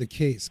always the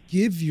case.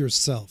 Give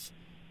yourself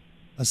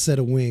a set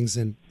of wings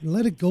and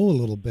let it go a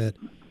little bit.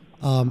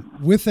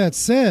 With that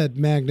said,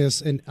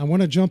 Magnus, and I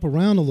want to jump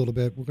around a little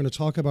bit. We're going to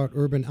talk about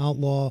Urban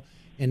Outlaw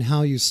and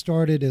how you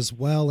started as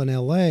well in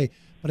L.A.,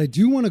 But I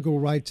do want to go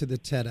right to the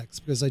TEDx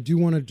because I do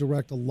want to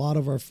direct a lot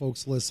of our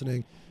folks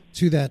listening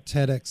to that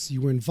TEDx.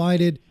 You were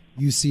invited,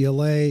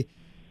 UCLA.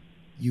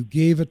 You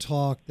gave a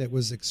talk that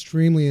was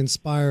extremely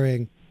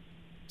inspiring.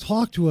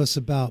 Talk to us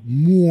about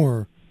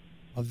more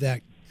of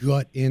that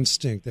gut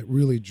instinct that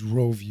really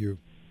drove you.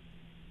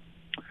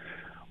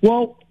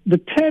 Well, the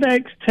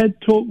TEDx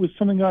TED Talk was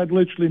something I'd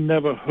literally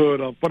never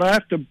heard of, but I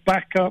have to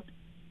back up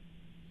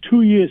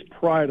 2 years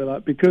prior to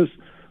that because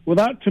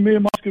without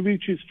Tamir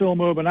Moscovici's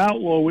film Urban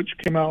Outlaw, which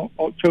came out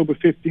October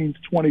 15th,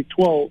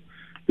 2012,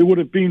 there would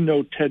have been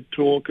no TED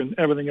Talk and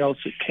everything else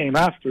that came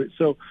after it.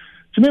 So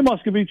Tamir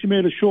Moscovici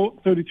made a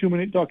short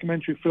 32-minute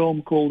documentary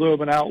film called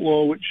Urban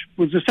Outlaw, which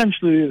was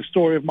essentially the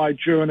story of my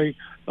journey,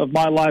 of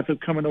my life of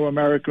coming to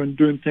America and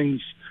doing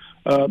things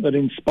that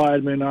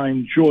inspired me and I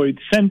enjoyed,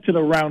 centered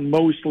around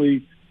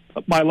mostly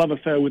my love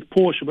affair with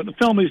Porsche. But the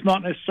film is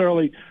not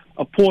necessarily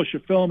a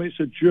Porsche film, it's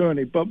a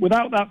journey. But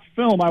without that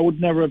film, I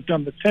would never have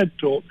done the TED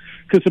Talk,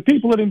 because the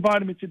people that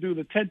invited me to do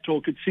the TED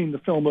Talk had seen the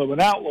film Urban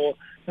Outlaw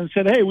and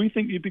said, hey, we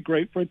think you'd be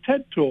great for a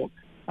TED Talk.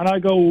 And I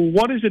go,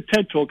 what is a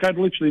TED Talk? I'd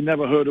literally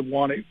never heard of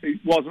one. It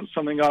wasn't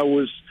something I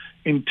was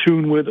in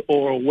tune with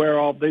or aware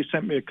of. They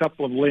sent me a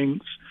couple of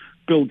links.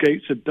 Bill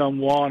Gates had done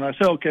one. I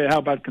said, okay,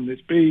 how bad can this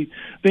be?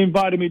 They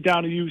invited me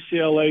down to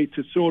UCLA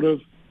to sort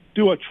of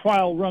do a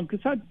trial run,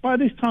 because by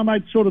this time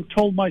I'd sort of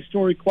told my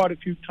story quite a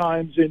few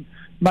times in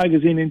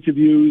magazine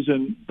interviews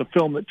and the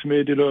film that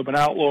Tamir did, Urban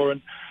Outlaw.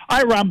 And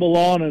I ramble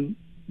on, and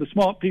the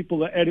smart people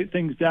that edit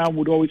things down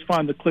would always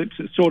find the clips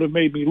that sort of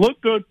made me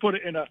look good, put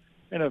it in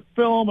a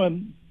film,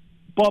 and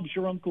Bob's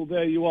your uncle,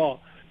 there you are.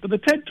 But the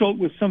TED Talk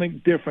was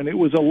something different. It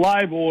was a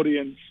live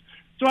audience.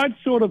 So I'd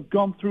sort of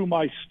gone through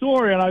my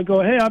story, and I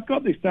go, hey, I've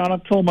got this down.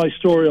 I've told my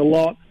story a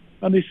lot.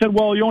 And they said,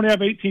 well, you only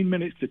have 18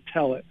 minutes to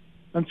tell it.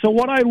 And so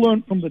what I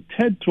learned from the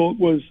TED Talk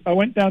was I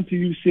went down to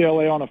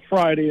UCLA on a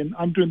Friday, and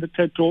I'm doing the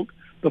TED Talk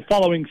the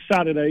following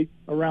Saturday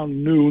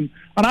around noon.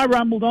 And I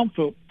rambled on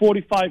for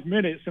 45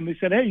 minutes, and they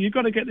said, hey, you've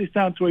got to get this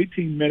down to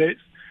 18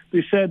 minutes.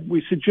 They said,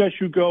 we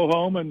suggest you go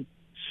home and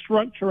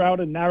structure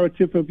out a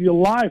narrative of your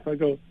life. I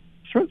go,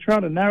 structure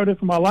out a narrative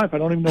for my life? I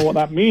don't even know what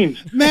that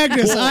means.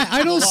 Magnus,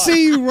 I don't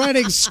see you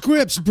writing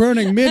scripts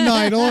burning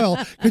midnight oil.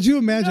 Could you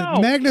imagine? No.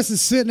 Magnus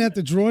is sitting at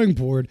the drawing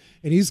board,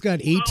 and he's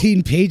got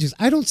 18 pages.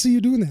 I don't see you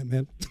doing that,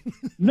 man.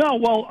 No,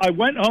 well, I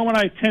went home and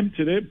I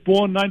attempted it,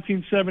 born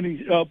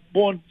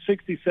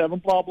 67,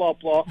 blah, blah,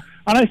 blah.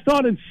 And I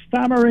started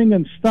stammering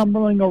and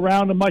stumbling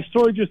around, and my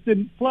story just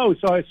didn't flow.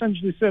 So I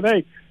essentially said,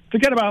 hey,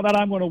 forget about that.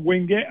 I'm going to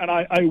wing it. And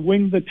I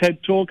winged the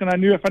TED Talk, and I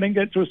knew if I didn't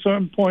get to a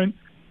certain point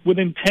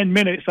within 10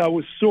 minutes, I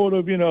was sort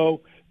of,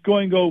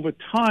 going over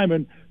time.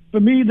 And for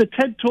me, the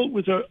TED Talk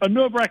was a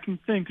nerve-wracking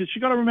thing, because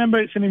you got to remember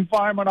it's an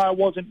environment I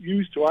wasn't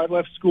used to. I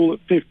left school at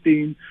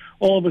 15.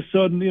 All of a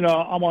sudden,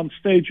 I'm on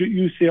stage at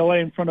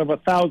UCLA in front of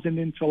 1,000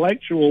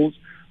 intellectuals,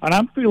 and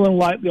I'm feeling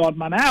like the odd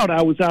man out.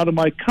 I was out of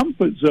my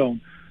comfort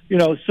zone.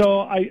 So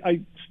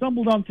I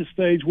stumbled onto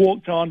stage,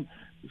 walked on,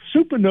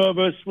 super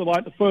nervous for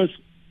like the first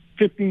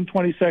 15,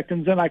 20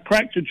 seconds, and I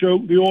cracked a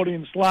joke, the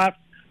audience laughed,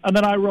 and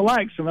then I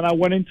relaxed, and then I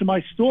went into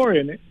my story,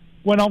 and it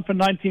went on for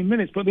 19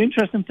 minutes. But the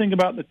interesting thing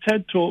about the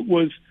TED Talk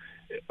was,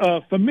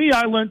 for me,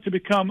 I learned to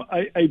become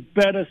a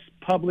better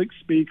public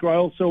speaker. I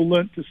also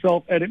learned to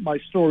self-edit my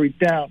story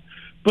down.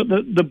 But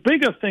the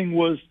bigger thing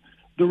was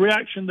the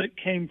reaction that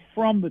came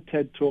from the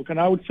TED Talk. And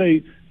I would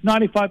say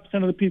 95%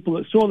 of the people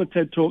that saw the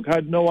TED Talk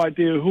had no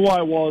idea who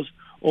I was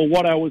or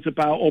what I was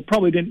about, or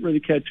probably didn't really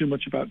care too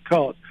much about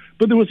cars.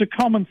 But there was a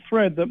common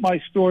thread that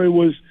my story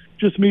was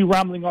just me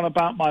rambling on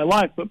about my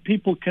life, but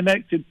people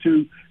connected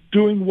to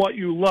doing what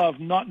you love,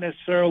 not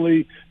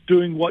necessarily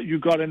doing what you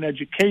got an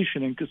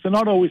education in, because they're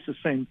not always the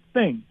same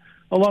thing.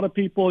 A lot of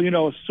people,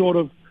 are sort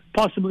of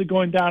possibly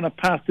going down a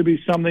path to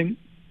be something,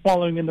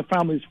 following in the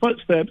family's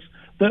footsteps,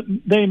 that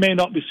they may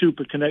not be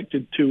super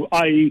connected to,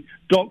 i.e.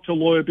 doctor,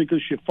 lawyer,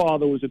 because your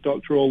father was a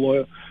doctor or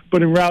lawyer.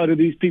 But in reality,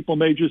 these people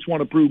may just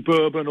want to brew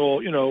bourbon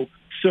or,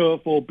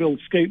 surf or build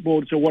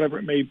skateboards or whatever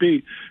it may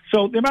be.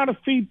 So the amount of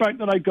feedback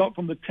that I got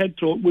from the TED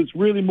Talk was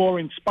really more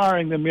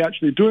inspiring than me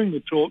actually doing the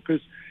talk,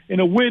 because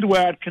in a weird way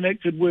I'd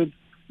connected with,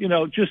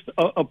 just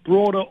a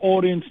broader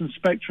audience and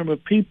spectrum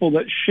of people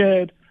that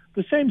shared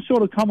the same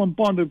sort of common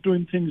bond of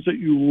doing things that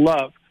you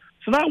love.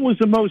 So that was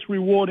the most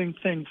rewarding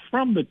thing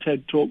from the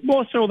TED Talk,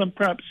 more so than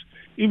perhaps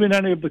even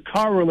any of the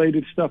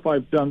car-related stuff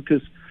I've done,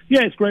 because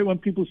yeah, it's great when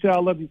people say, I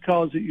love your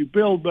cars that you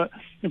build, but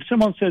if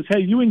someone says, hey,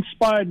 you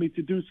inspired me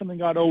to do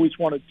something I'd always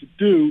wanted to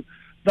do,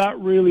 that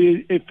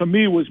really, for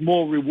me, was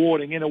more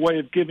rewarding in a way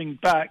of giving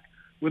back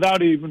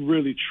without even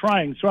really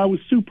trying. So I was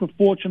super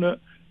fortunate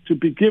to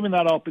be given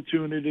that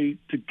opportunity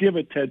to give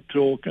a TED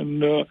Talk,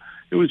 and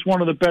it was one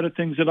of the better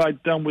things that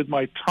I'd done with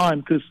my time,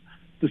 because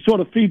the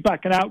sort of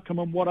feedback and outcome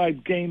and what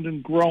I'd gained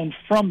and grown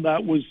from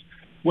that was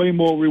way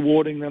more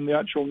rewarding than the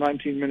actual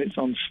 19 minutes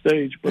on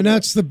stage. But and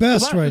that's the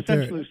best, so right there.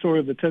 That's essentially the story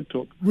of the TED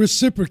Talk.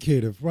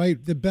 Reciprocative,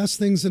 right? The best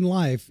things in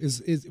life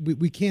is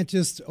we can't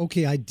just,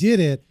 okay, I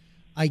did it,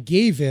 I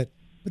gave it,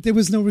 but there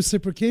was no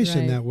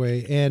reciprocation Right. that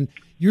way. And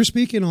You're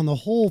speaking on the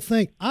whole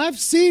thing. I've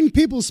seen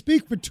people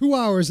speak for 2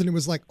 hours, and it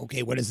was like,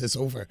 okay, when is this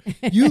over?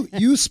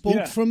 You spoke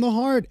Yeah. from the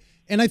heart.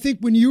 And I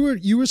think when you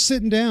were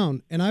sitting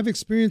down, and I've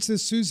experienced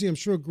this, Susie, I'm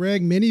sure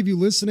Greg, many of you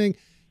listening,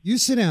 you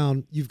sit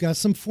down, you've got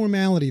some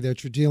formality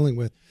that you're dealing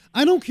with.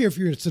 I don't care if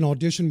it's an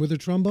audition with a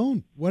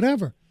trombone,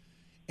 whatever.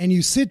 And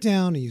you sit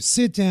down and you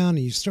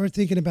start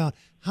thinking about,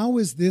 how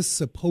is this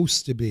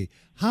supposed to be?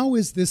 How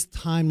is this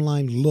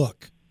timeline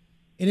look?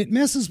 And it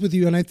messes with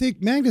you. And I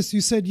think, Magnus,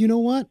 you said, you know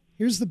what?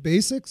 Here's the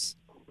basics.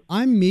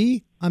 I'm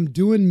me. I'm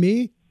doing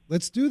me.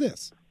 Let's do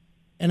this.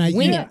 And I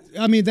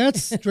mean,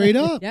 that's straight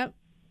up. Yep.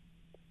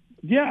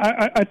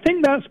 Yeah, I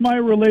think that's my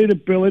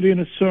relatability in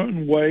a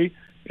certain way.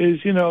 Is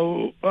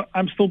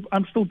I'm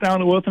still down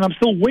to earth and I'm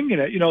still winging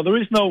it. There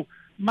is no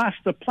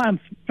master plan.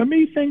 For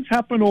me, things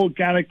happen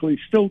organically.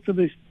 Still to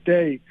this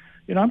day,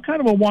 I'm kind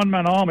of a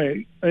one-man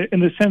army in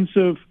the sense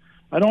of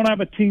I don't have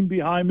a team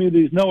behind me.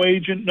 There's no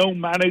agent, no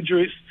manager.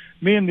 It's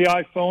me and the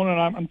iPhone,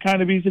 and I'm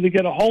kind of easy to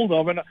get a hold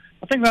of. And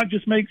I think that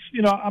just makes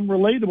I'm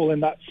relatable in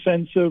that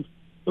sense of.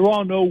 There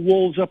are no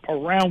walls up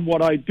around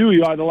what I do.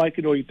 You either like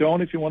it or you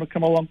don't. If you want to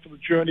come along for the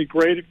journey,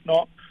 great. If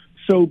not,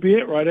 so be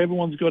it, right?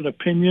 Everyone's got an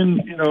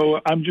opinion.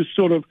 I'm just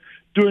sort of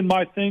doing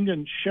my thing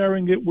and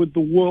sharing it with the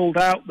world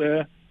out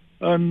there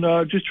and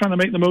just trying to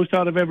make the most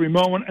out of every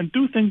moment and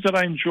do things that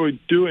I enjoy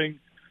doing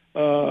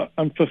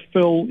and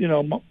fulfill,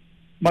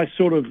 my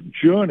sort of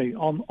journey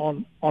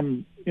on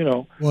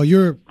Well,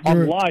 you're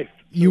on life.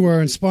 You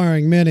are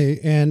inspiring many,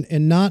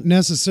 and not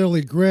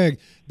necessarily Greg.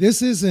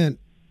 This isn't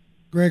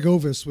Greg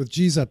Ovis with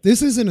G's Up.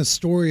 This isn't a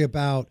story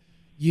about,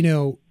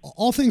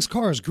 all things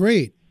cars,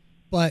 great.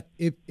 But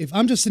if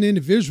I'm just an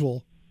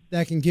individual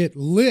that can get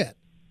lit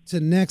to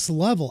next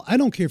level, I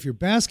don't care if you're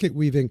basket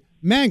weaving.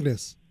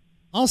 Magnus,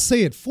 I'll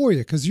say it for you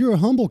because you're a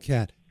humble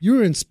cat.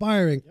 You're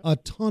inspiring a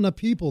ton of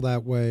people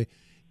that way.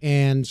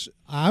 And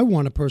I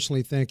want to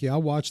personally thank you. I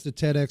watched the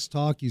TEDx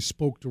talk. You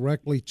spoke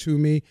directly to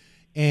me.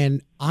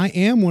 And I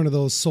am one of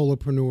those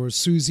solopreneurs.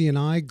 Susie and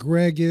I,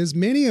 Greg is,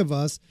 many of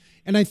us.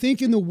 And I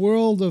think in the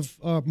world of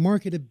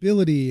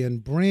marketability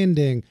and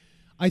branding,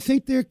 I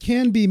think there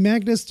can be,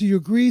 Magnus, do you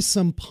agree,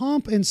 some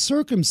pomp and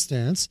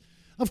circumstance.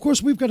 Of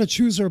course, we've got to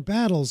choose our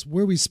battles,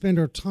 where we spend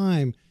our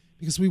time,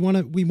 because we want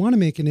to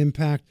make an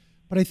impact.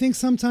 But I think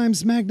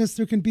sometimes, Magnus,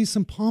 there can be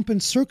some pomp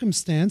and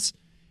circumstance,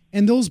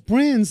 and those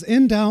brands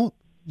end out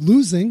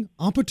losing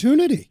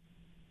opportunity.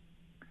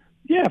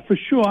 Yeah, for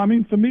sure. I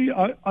mean, for me,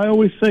 I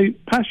always say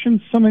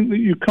passion's something that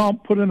you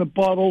can't put in a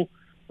bottle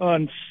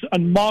and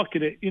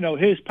market it.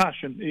 Here's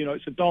passion.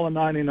 It's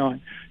 $1.99.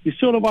 You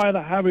sort of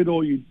either have it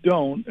or you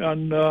don't.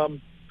 And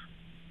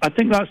I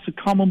think that's the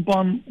common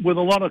bond with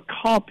a lot of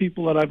car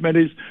people that I've met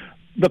is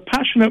the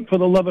passionate for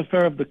the love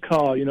affair of the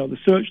car, the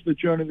search, the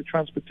journey, the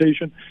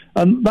transportation.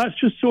 And that's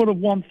just sort of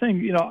one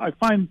thing. I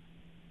find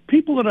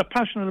people that are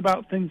passionate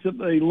about things that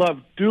they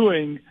love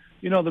doing,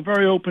 they're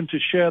very open to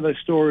share their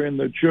story and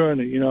their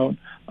journey, and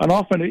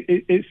often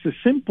it's the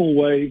simple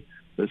way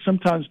that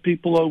sometimes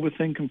people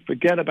overthink and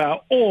forget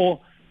about, or,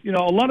 a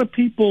lot of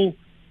people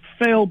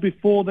fail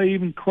before they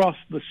even cross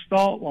the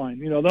start line.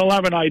 They'll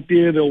have an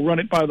idea, they'll run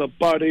it by the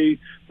buddy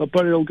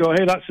will go,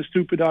 hey, that's a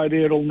stupid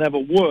idea, it'll never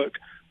work.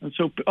 And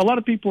so a lot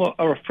of people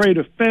are afraid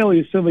of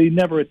failure, so they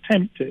never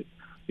attempt it,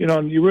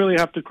 and you really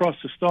have to cross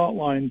the start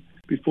line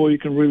before you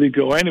can really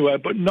go anywhere.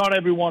 But not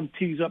everyone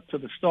tees up to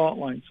the start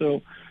line.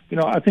 So,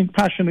 I think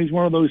passion is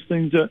one of those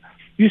things that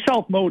you're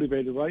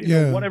self-motivated,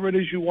 right? Whatever it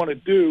is you want to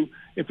do,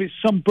 if it's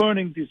some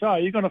burning desire,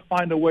 you're going to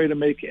find a way to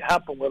make it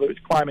happen, whether it's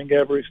climbing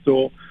Everest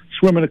or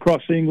swimming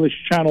across the English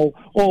Channel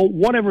or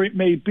whatever it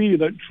may be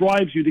that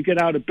drives you to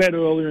get out of bed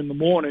earlier in the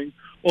morning,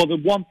 or the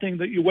one thing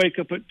that you wake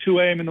up at 2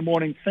 a.m. in the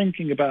morning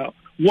thinking about,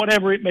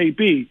 whatever it may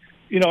be.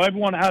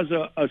 Everyone has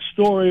a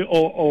story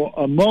or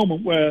a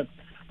moment where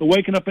they're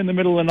waking up in the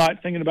middle of the night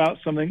thinking about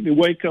something. They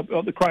wake up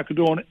at the crack of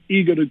dawn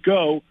eager to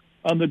go,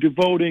 and they're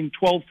devoting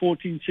 12,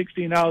 14,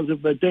 16 hours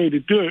of their day to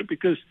do it,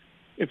 because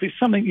if it's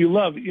something you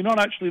love, you're not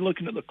actually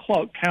looking at the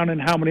clock counting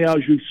how many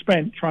hours you've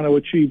spent trying to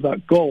achieve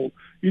that goal.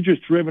 You're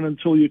just driven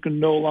until you can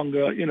no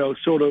longer,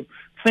 sort of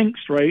think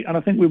straight. And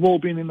I think we've all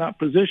been in that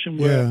position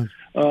where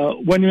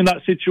when you're in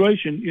that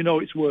situation,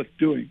 it's worth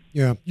doing.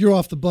 Yeah, you're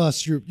off the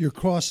bus. You're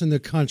crossing the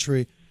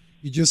country.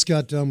 You just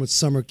got done with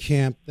summer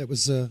camp. That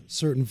was a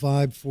certain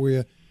vibe for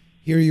you.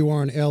 Here you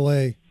are in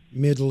L.A.,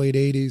 mid to late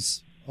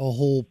 80s. A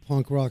whole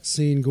punk rock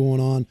scene going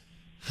on.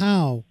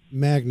 How,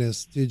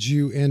 Magnus, did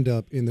you end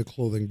up in the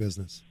clothing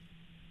business?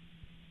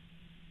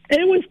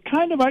 It was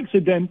kind of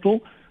accidental.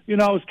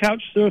 I was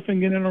couch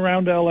surfing in and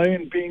around L.A.,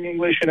 and being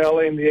English in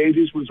L.A. in the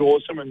 80s was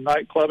awesome, and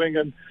nightclubbing.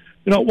 And,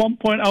 at one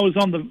point I was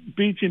on the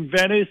beach in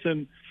Venice,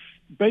 and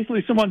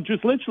basically someone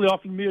just literally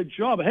offered me a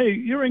job. Hey,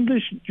 you're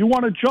English. Do you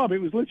want a job? It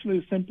was literally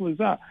as simple as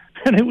that.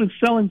 And it was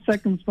selling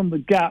seconds from the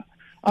Gap.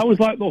 I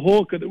was like the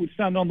hawker that would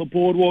stand on the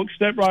boardwalk,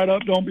 step right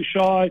up, don't be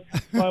shy,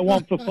 buy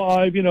 1 for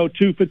 $5,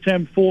 2 for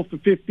 10, 4 for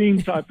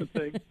 15 type of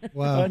thing.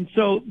 Wow. And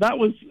so that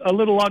was a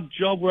little odd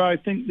job where I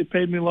think they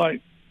paid me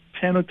like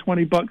 10 or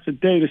 $20 a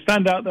day to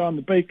stand out there on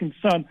the baking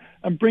sun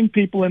and bring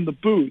people in the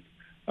booth.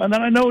 And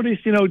then I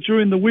noticed,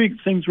 during the week,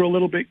 things were a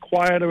little bit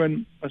quieter,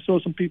 and I saw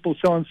some people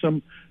selling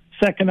some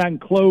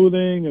secondhand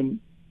clothing, and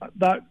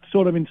that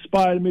sort of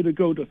inspired me to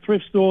go to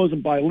thrift stores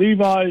and buy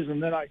Levi's,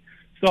 and then I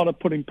started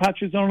putting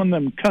patches on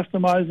them,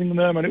 customizing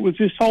them, and it was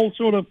this whole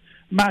sort of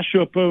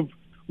mashup of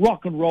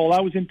rock and roll.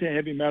 I was into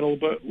heavy metal,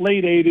 but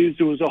late 80s,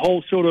 there was a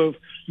whole sort of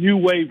new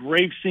wave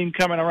rave scene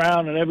coming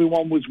around, and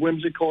everyone was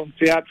whimsical and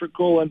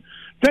theatrical. And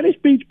Venice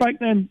Beach back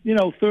then,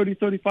 30,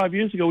 35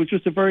 years ago, was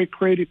just a very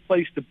creative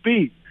place to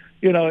be.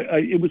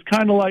 It was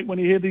kind of like when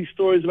you hear these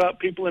stories about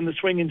people in the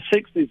swinging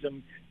 60s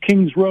and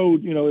Kings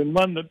Road, in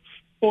London,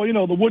 or,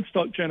 the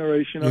Woodstock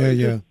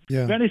generation.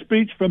 Yeah. Venice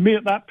Beach, for me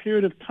at that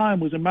period of time,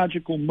 was a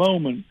magical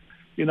moment.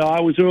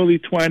 I was early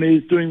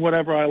 20s, doing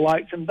whatever I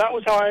liked, and that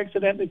was how I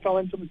accidentally fell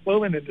into the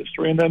clothing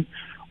industry. And then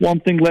one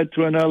thing led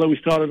to another. We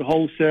started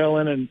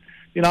wholesaling,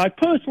 and I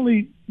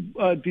personally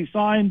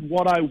designed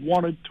what I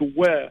wanted to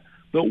wear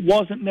that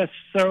wasn't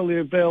necessarily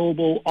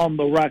available on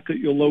the rack at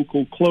your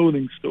local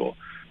clothing store.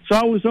 So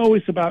I was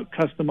always about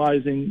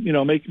customizing,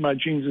 making my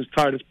jeans as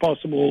tight as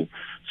possible,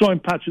 sewing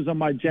patches on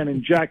my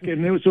denim jacket,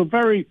 and it was a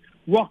very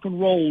rock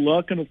and roll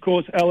look. And of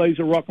course, LA's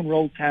a rock and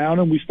roll town,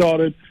 and we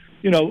started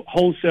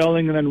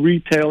wholesaling and then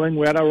retailing.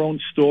 We had our own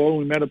store.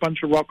 We met a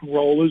bunch of rock and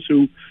rollers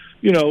who,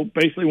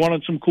 basically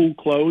wanted some cool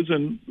clothes.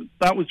 And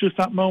that was just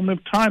that moment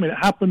of time. It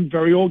happened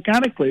very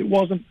organically. It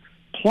wasn't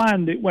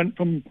planned. It went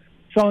from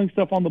selling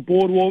stuff on the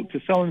boardwalk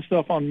to selling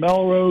stuff on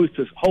Melrose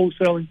to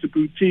wholesaling to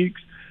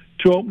boutiques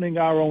to opening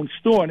our own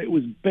store. And it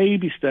was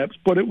baby steps,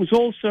 but it was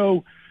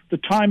also the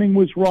timing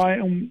was right.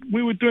 And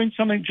we were doing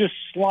something just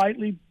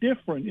slightly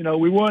different.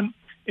 We weren't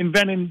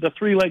inventing the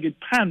three-legged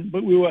pant,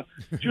 but we were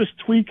just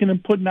tweaking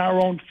and putting our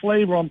own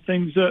flavor on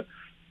things that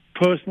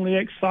personally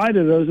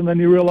excited us. And then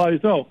you realize,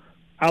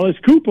 Alice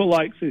Cooper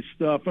likes this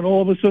stuff. And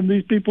all of a sudden,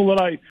 these people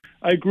that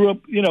I grew up,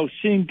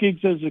 seeing gigs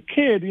as a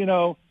kid,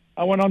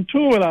 I went on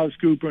tour with Alice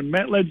Cooper and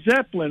met Led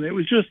Zeppelin. It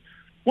was just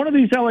one of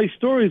these LA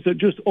stories that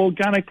just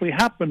organically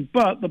happened.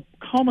 But the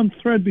common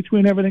thread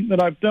between everything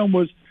that I've done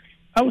was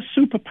I was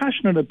super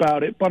passionate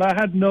about it, but I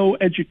had no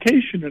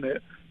education in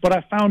it. But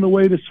I found a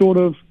way to sort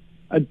of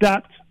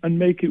adapt and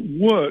make it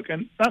work.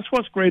 And that's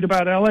what's great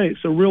about LA.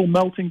 It's a real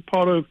melting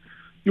pot of,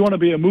 you want to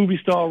be a movie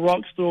star,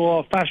 rock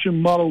star,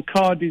 fashion model,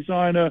 car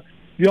designer,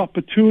 the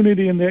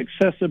opportunity and the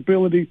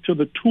accessibility to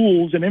the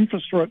tools and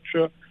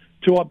infrastructure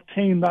to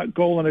obtain that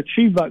goal and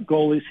achieve that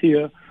goal is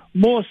here,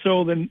 more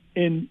so than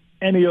in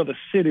any other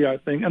city, I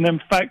think. And then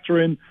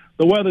factor in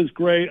the weather's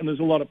great and there's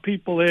a lot of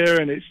people here,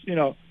 and it's,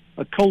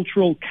 a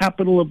cultural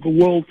capital of the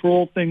world for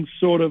all things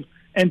sort of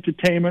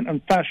entertainment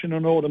and fashion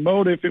and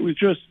automotive. It was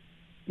just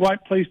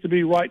right place to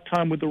be, right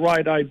time with the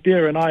right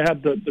idea. And I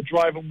had the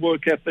drive and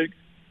work ethic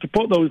to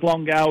put those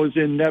long hours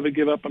in, never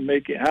give up and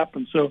make it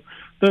happen. So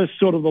there's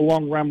sort of the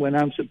long rambling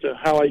answer to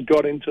how I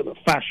got into the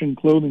fashion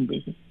clothing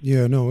business.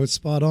 Yeah, no, it's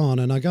spot on.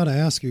 And I got to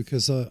ask you,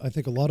 because I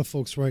think a lot of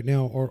folks right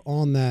now are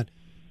on that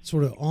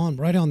sort of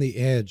right on the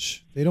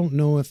edge. They don't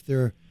know if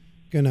they're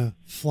going to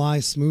fly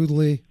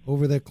smoothly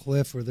over that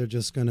cliff or they're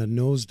just going to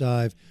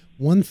nosedive.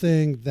 One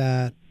thing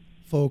that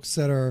folks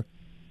that are,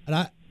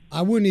 and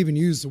I wouldn't even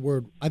use the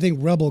word, I think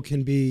rebel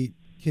can be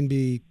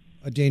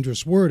a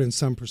dangerous word in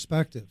some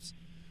perspectives.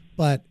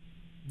 But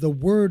the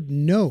word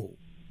no,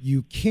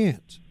 you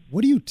can't.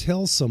 What do you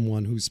tell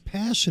someone who's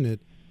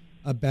passionate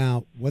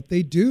about what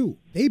they do?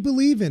 They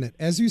believe in it.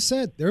 As you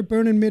said, they're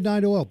burning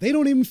midnight oil. They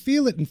don't even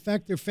feel it. In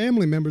fact, their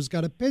family members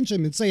got to pinch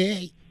them and say,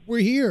 hey, we're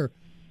here.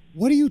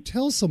 What do you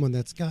tell someone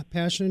that's got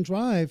passion and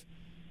drive?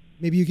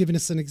 Maybe you've given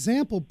us an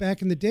example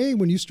back in the day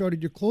when you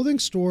started your clothing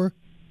store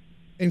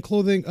and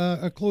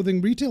a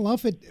clothing retail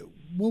outfit.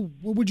 What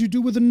would you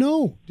do with a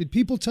no? Did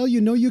people tell you,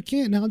 no, you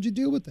can't? And how'd you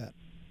deal with that?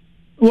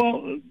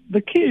 Well,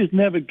 the key is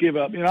never give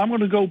up. I'm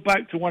going to go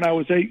back to when I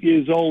was 8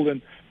 years old,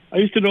 and I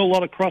used to do a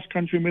lot of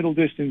cross-country middle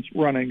distance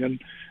running.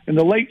 And in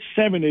the late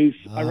 70s,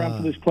 I ran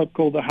for this club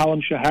called the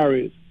Hallamshire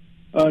Harriers.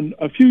 And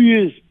a few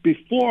years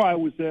before I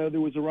was there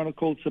was a runner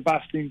called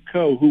Sebastian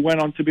Coe, who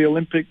went on to be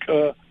Olympic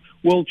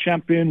world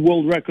champion,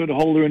 world record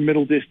holder in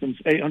middle distance,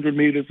 800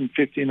 meters and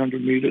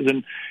 1,500 meters.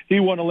 And he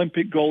won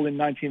Olympic gold in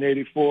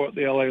 1984 at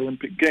the LA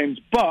Olympic Games.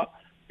 But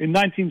in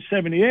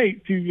 1978,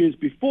 a few years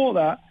before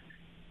that,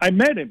 I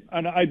met him,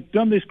 and I'd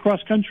done this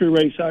cross-country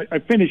race. I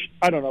finished,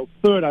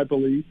 third, I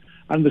believe,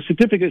 and the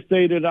certificate's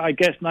dated, I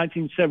guess,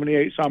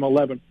 1978, so I'm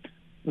 11.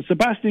 And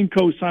Sebastian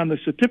Coe signed the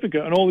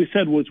certificate, and all he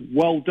said was,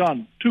 well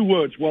done. 2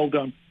 words, well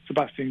done,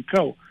 Sebastian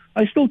Coe.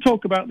 I still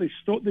talk about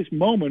this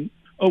moment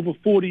over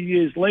 40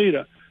 years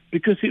later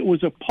because it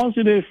was a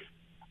positive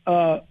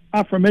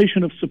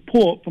affirmation of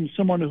support from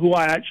someone who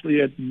I actually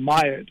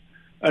admired,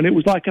 and it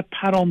was like a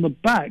pat on the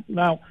back.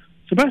 Now,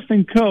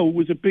 Sebastian Coe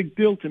was a big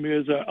deal to me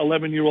as an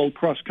 11-year-old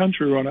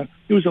cross-country runner.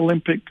 He was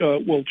Olympic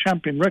world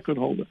champion record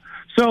holder.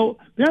 So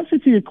the answer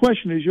to your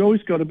question is you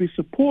always got to be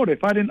supportive.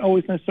 I didn't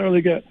always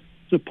necessarily get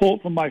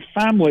support from my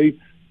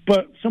family,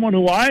 but someone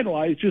who I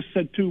idolized just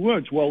said 2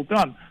 words, well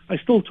done. I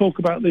still talk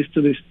about this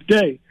to this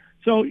day.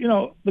 So,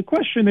 the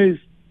question is,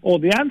 or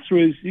the answer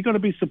is, you got to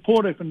be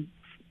supportive and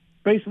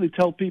basically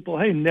tell people,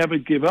 hey, never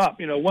give up.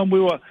 You know, when we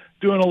were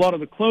doing a lot of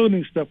the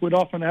clothing stuff, we'd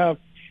often have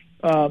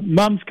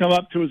mums come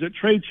up to us at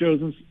trade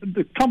shows, and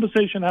the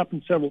conversation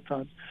happened several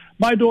times.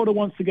 My daughter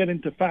wants to get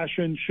into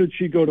fashion. Should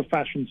she go to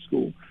fashion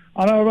school?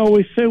 And I would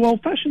always say, well,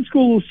 fashion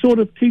school will sort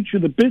of teach you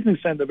the business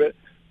end of it,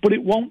 but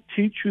it won't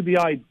teach you the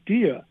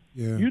idea.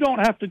 Yeah. You don't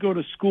have to go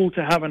to school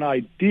to have an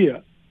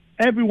idea.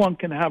 Everyone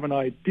can have an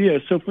idea.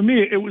 So for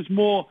me, it was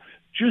more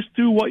just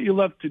do what you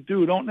love to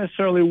do. Don't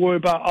necessarily worry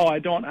about, I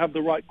don't have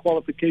the right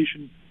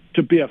qualification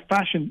to be a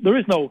fashion. There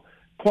is no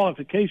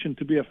qualification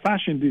to be a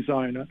fashion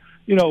designer.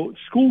 You know,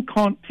 school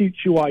can't teach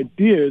you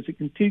ideas. It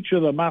can teach you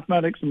the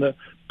mathematics and the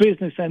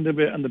business end of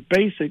it and the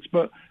basics,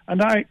 but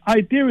an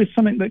idea is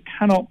something that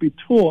cannot be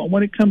taught. And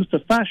when it comes to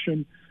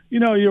fashion, you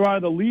know, you're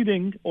either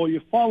leading or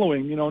you're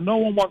following. You know, no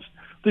one wants,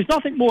 there's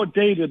nothing more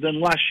dated than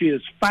last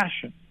year's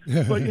fashion.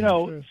 But, you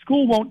know,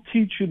 school won't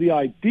teach you the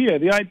idea.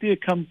 The idea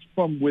comes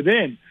from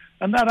within.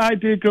 And that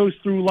idea goes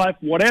through life,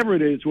 whatever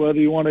it is, whether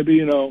you want to be,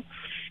 you know,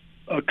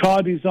 a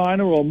car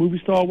designer or a movie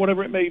star,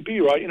 whatever it may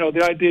be, right? You know,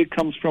 the idea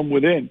comes from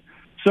within.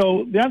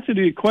 So the answer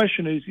to your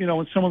question is, you know,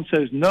 when someone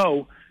says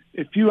no,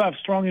 if you have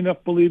strong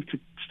enough belief to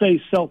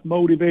stay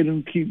self-motivated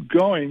and keep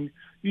going,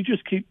 you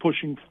just keep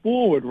pushing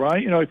forward,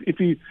 right? You know, if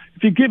you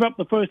give up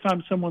the first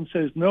time someone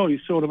says no, you're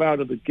sort of out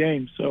of the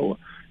game. So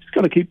just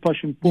got to keep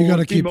pushing forward. You got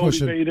to keep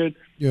motivated.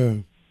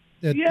 pushing.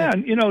 Yeah.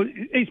 And, you know,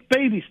 it's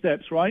baby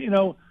steps, right? You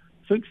know,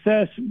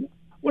 success,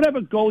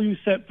 whatever goal you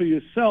set for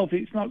yourself,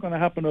 it's not going to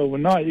happen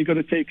overnight. You've got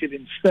to take it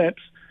in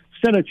steps,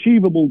 set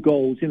achievable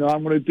goals. You know,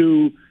 I'm going to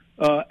do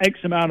X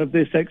amount of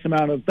this, X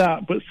amount of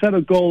that, but set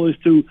a goal as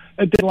to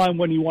a deadline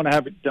when you want to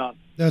have it done.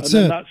 That's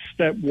and then it. That's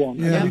step one.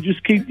 Yeah. And then you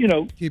just keep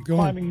going.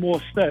 Climbing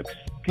more steps.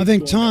 I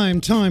think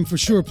time for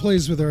sure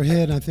plays with our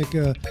head. I think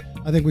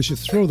we should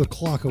throw the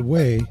clock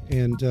away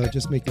and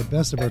just make the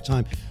best of our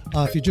time.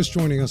 If you're just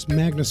joining us,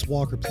 Magnus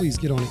Walker, please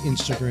get on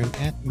Instagram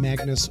at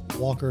Magnus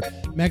Walker.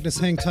 Magnus,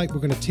 hang tight. We're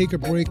going to take a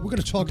break. We're going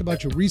to talk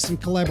about your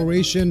recent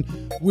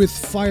collaboration with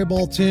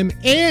Fireball Tim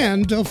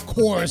and, of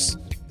course,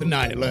 the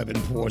 911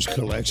 Porsche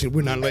collection.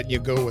 We're not letting you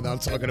go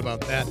without talking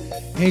about that.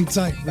 Hang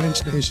tight,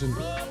 Wrench Nation.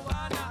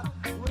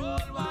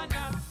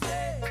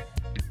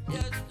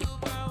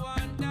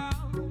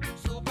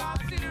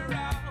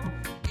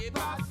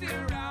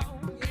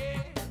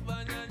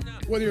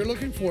 Whether you're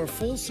looking for a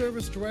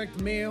full-service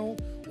direct mail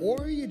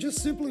or you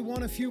just simply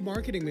want a few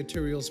marketing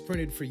materials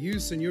printed for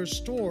use in your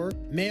store,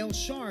 Mail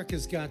Shark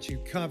has got you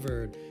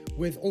covered.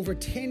 With over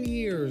 10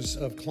 years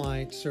of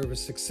client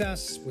service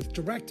success with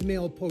direct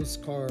mail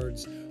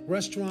postcards,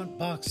 restaurant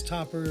box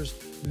toppers,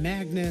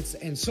 magnets,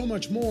 and so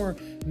much more,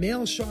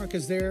 Mail Shark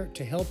is there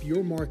to help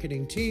your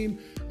marketing team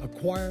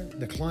acquire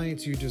the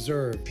clients you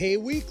deserve. Pay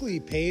weekly,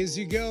 pay as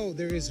you go.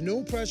 There is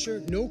no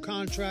pressure, no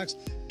contracts,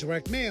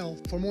 direct mail.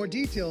 For more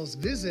details,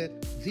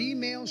 visit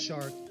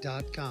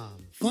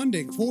themailshark.com.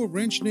 Funding for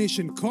Wrench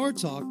Nation Car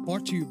Talk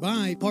brought to you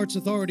by Parts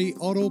Authority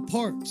Auto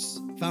Parts.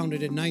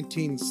 Founded in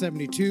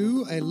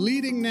 1972, a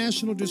leading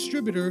national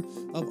distributor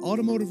of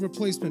automotive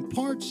replacement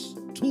parts,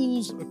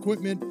 tools,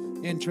 equipment,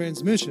 and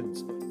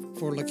transmissions.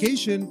 For a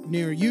location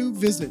near you,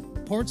 visit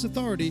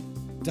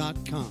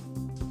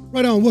partsauthority.com.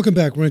 Right on. Welcome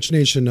back, Wrench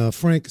Nation.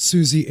 Frank,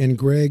 Susie, and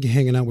Greg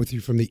hanging out with you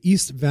from the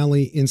East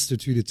Valley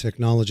Institute of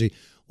Technology.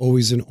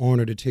 Always an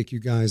honor to take you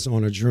guys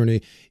on a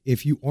journey.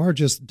 If you are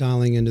just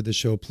dialing into the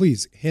show,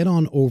 please head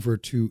on over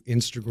to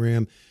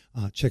Instagram.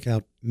 Check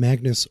out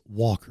Magnus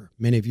Walker.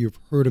 Many of you have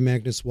heard of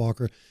Magnus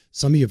Walker.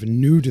 Some of you are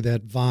new to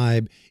that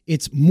vibe.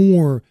 It's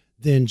more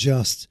than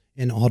just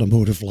an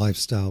automotive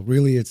lifestyle.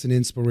 Really, it's an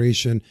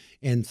inspiration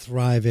and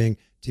thriving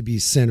to be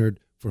centered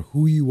for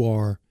who you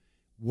are,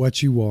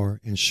 what you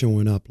are, and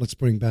showing up. Let's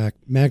bring back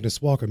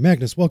Magnus Walker.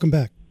 Magnus, welcome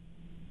back.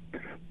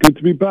 Good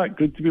to be back.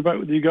 Good to be back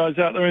with you guys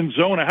out there in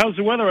Zona. How's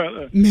the weather out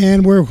there?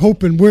 Man, we're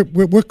hoping. We're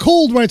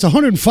cold, right? It's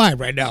 105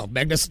 right now,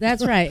 Magnus.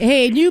 That's right.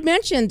 Hey, you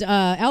mentioned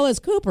Ellis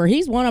Cooper.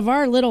 He's one of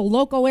our little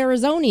local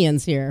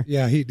Arizonians here.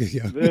 Yeah,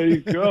 There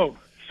you go.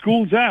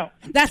 School's out.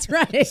 That's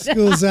right.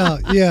 School's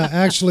out. Yeah,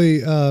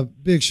 actually,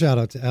 big shout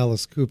out to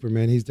Alice Cooper,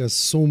 man. He does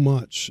so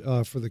much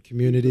for the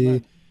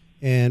community.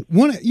 And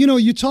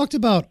you talked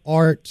about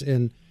art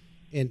and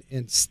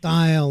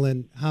style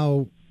and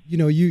how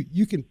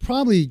you can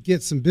probably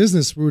get some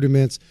business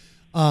rudiments.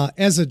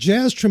 As a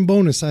jazz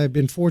trombonist, I have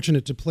been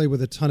fortunate to play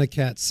with a ton of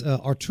cats.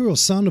 Arturo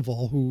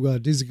Sandoval, who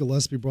Dizzy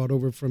Gillespie brought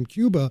over from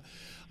Cuba,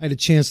 I had a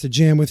chance to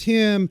jam with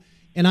him.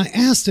 And I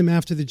asked him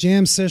after the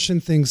jam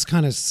session, things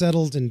kind of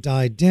settled and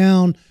died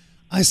down.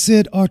 I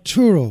said,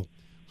 Arturo,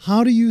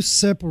 how do you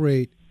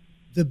separate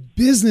the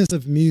business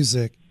of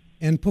music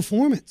and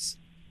performance?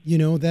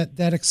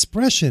 That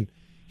expression.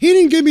 He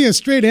didn't give me a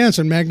straight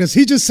answer, Magnus.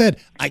 He just said,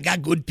 I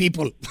got good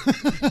people.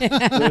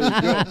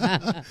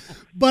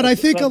 But I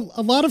think a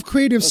lot of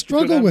creatives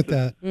struggle with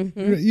that.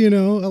 Mm-hmm.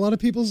 A lot of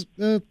people's,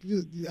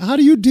 how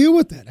do you deal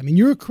with that? I mean,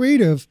 you're a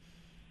creative.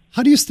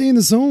 How do you stay in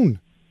the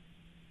zone?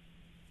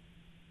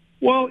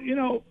 Well,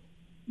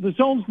 the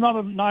zone's not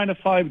a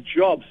 9-to-5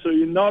 job, so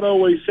you're not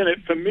always in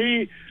it. For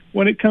me,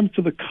 when it comes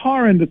to the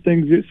car end of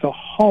things, it's a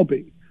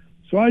hobby.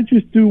 So I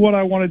just do what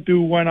I want to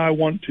do when I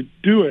want to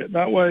do it.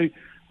 That way,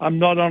 I'm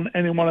not on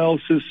anyone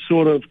else's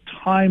sort of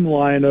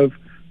timeline of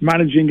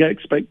managing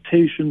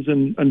expectations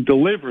and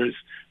deliveries.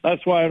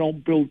 That's why I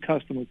don't build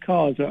customer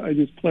cars. I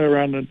just play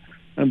around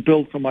and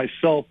build for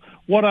myself.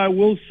 What I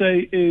will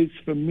say is,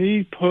 for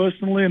me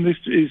personally, and this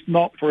is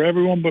not for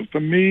everyone, but for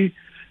me,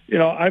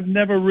 I've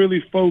never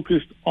really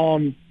focused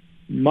on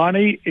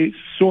money. It's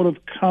sort of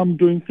come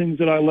doing things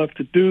that I love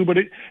to do, but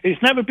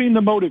it's never been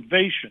the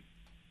motivation.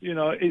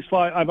 It's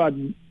like I've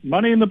had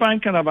money in the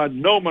bank and I've had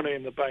no money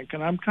in the bank,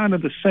 and I'm kind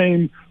of the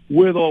same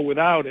with or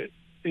without it.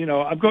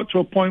 I've got to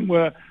a point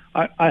where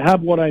I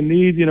have what I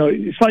need.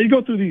 It's like you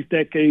go through these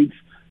decades.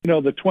 The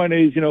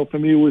 20s, for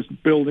me was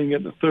building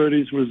it. The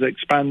 30s was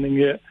expanding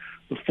it.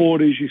 The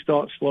 40s, you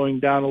start slowing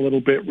down a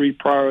little bit,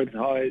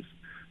 reprioritize.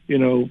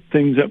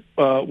 Things that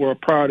were a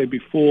priority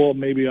before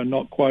maybe are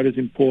not quite as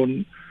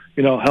important.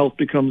 Health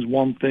becomes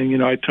one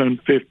thing. I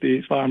turned 50.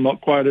 It's like I'm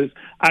not quite as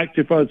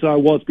active as I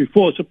was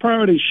before. So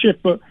priorities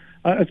shift. But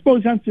I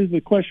suppose the answer to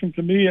the question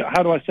for me,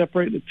 how do I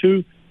separate the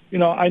two?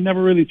 I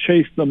never really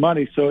chased the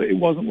money. So it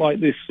wasn't like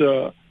this,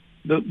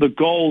 the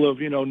goal of,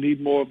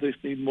 need more of this,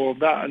 need more of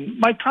that. And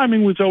my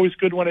timing was always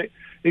good when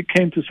it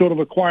came to sort of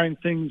acquiring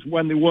things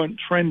when they weren't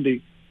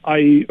trendy,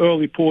 i.e.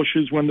 early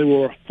Porsches when they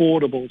were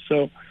affordable.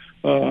 So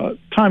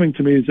timing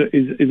to me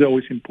is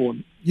always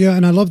important. Yeah,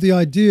 and I love the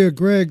idea,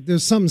 Greg.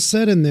 There's something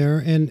said in there,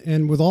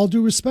 and with all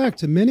due respect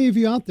to many of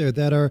you out there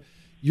that are,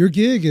 your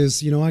gig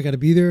is, I got to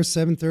be there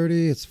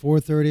 7:30, it's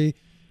 4:30,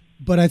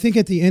 but I think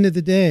at the end of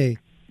the day,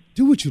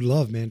 do what you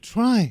love, man.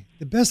 Try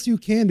the best you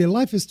can. Your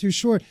life is too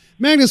short.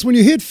 Magnus, when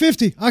you hit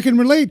 50, I can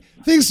relate.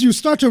 Things you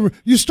start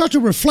to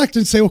reflect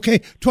and say,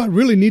 okay, do I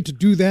really need to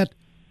do that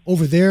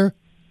over there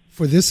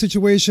for this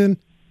situation,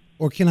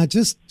 or can I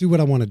just do what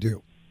I want to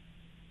do?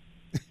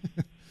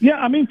 Yeah,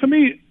 I mean, for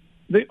me,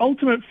 the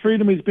ultimate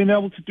freedom is being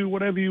able to do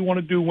whatever you want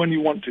to do when you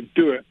want to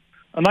do it.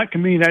 And that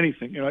can mean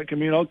anything. It can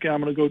mean, okay,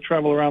 I'm going to go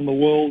travel around the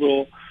world,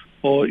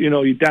 or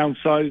you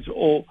downsize,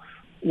 or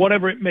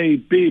whatever it may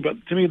be.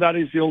 But to me, that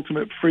is the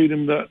ultimate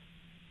freedom that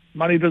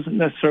money doesn't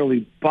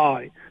necessarily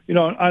buy.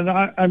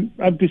 And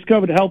I've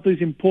discovered health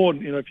is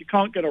important. If you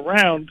can't get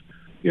around,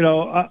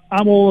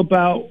 I'm all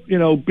about,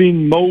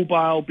 being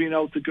mobile, being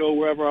able to go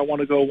wherever I want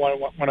to go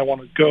when I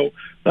want to go.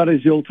 That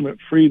is the ultimate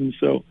freedom.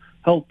 So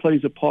health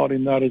plays a part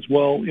in that as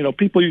well.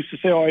 People used to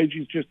say, oh,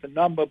 aging is just a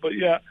number, but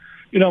yeah,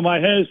 my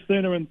hair's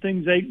thinner and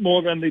things ache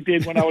more than they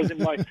did when I was in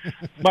my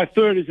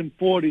 30s and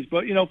 40s.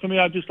 But, for me,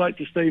 I just like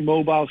to stay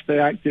mobile, stay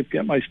active,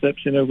 get my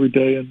steps in every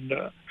day,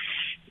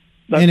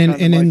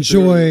 and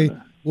enjoy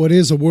what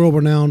is a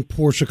world-renowned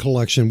Porsche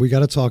collection. We got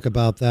to talk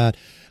about that.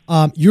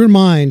 Your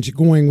mind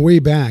going way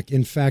back,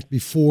 in fact,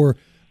 before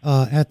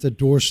at the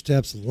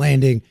doorsteps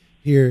landing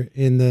here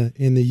in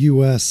the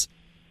U.S.,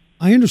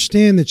 I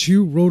understand that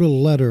you wrote a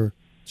letter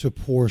to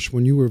Porsche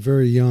when you were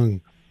very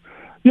young.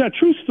 Yeah,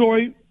 true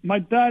story. My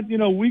dad,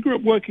 we grew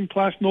up working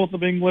class north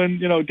of England.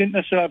 Didn't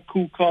necessarily have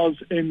cool cars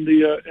in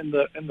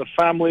the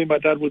family. My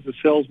dad was a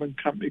salesman,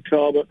 company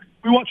car, but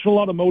we watched a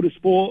lot of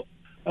motorsport,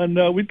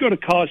 and we'd go to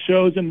car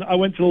shows. And I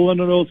went to the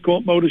London Earls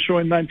Court Motor Show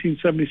in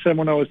 1977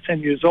 when I was 10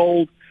 years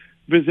old.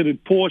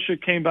 Visited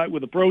Porsche, came back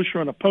with a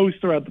brochure and a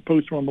poster. Had the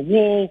poster on the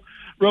wall.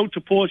 Wrote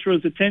to Porsche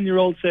as a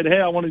 10-year-old, said,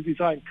 "Hey, I want to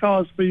design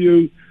cars for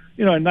you."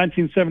 In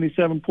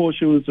 1977,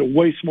 Porsche was a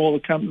way smaller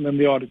company than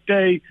they are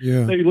today.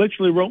 Yeah. They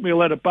literally wrote me a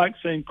letter back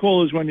saying,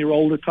 call us when you're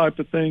older type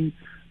of thing.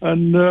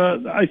 And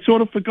I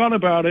sort of forgot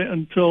about it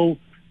until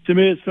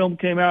Tamir's film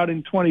came out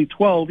in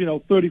 2012,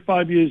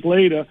 35 years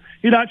later.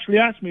 He'd actually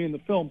asked me in the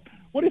film,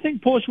 what do you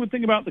think Porsche would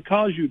think about the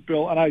cars you'd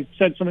built? And I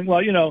said something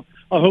like, I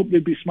hope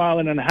they'd be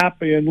smiling and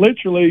happy. And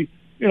literally,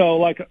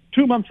 like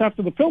 2 months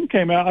after the film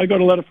came out, I got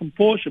a letter from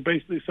Porsche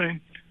basically saying,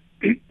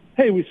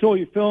 hey, we saw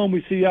your film.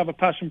 We see you have a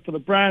passion for the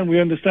brand. We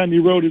understand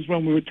you wrote us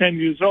when we were 10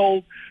 years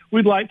old.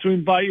 We'd like to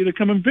invite you to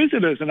come and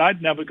visit us. And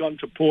I'd never gone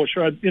to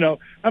Porsche.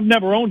 I've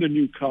never owned a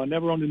new car,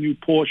 never owned a new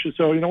Porsche.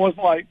 So, it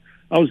wasn't like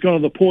I was going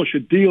to the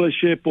Porsche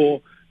dealership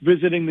or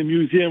visiting the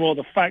museum or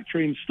the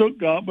factory in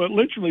Stuttgart. But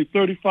literally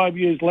 35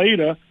 years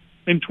later,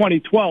 in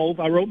 2012,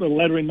 I wrote the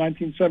letter in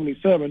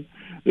 1977.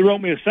 They wrote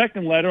me a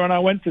second letter, and I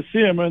went to see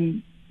him,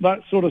 and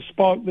that sort of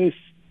sparked this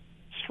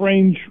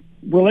strange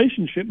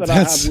relationship that I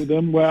have with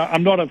them, where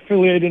I'm not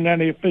affiliated in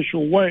any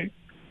official way,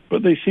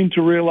 but they seem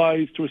to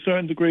realize to a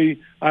certain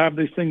degree I have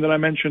this thing that I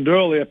mentioned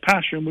earlier,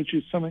 passion, which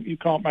is something you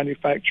can't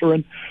manufacture.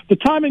 And the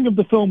timing of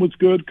the film was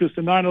good because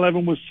the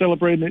 911 was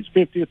celebrating its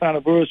 50th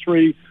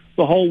anniversary.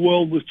 The whole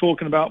world was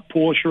talking about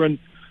Porsche, and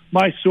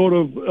my sort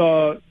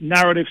of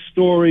narrative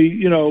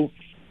story,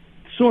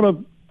 sort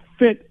of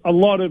fit a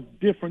lot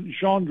of different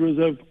genres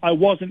of, I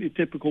wasn't a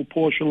typical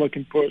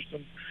Porsche-looking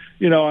person,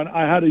 and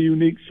I had a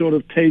unique sort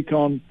of take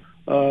on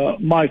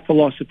my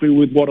philosophy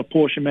with what a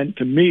Porsche meant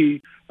to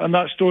me. And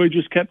that story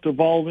just kept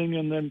evolving,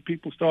 and then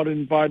people started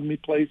inviting me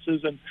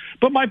places.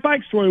 But my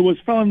backstory was,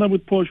 fell in love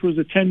with Porsche as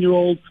a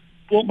 10-year-old,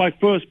 bought my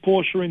first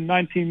Porsche in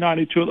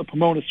 1992 at the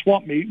Pomona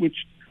Swap Meet,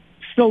 which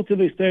still to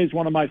this day is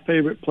one of my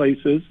favorite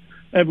places.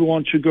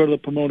 everyone should go to the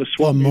Pomona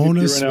Swap Meet.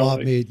 Pomona if you're in Swap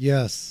LA. Meet,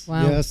 yes.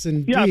 Wow. Yes,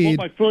 indeed. Yeah, I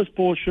bought my first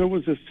Porsche. It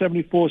was a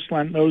 74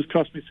 slant nose,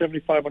 cost me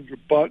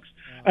 $7,500,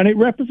 and it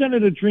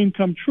represented a dream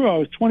come true. I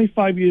was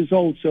 25 years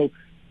old, so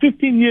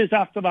 15 years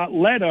after that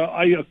letter,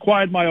 I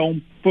acquired my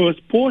own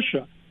first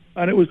Porsche,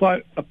 and it was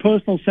like a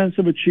personal sense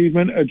of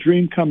achievement, a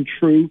dream come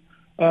true,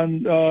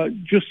 and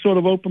just sort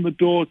of opened the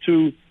door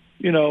to,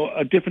 you know,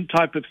 a different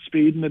type of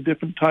speed and a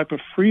different type of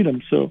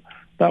freedom. So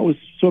that was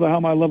sort of how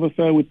my love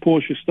affair with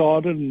Porsche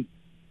started, and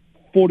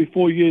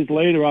 44 years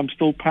later, I'm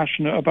still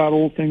passionate about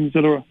all things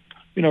that are,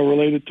 you know,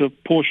 related to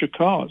Porsche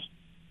cars.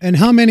 And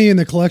how many in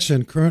the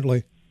collection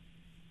currently?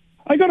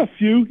 I got a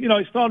few. You know,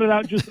 it started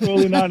out just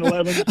early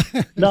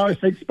 911. Now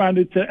it's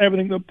expanded to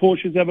everything that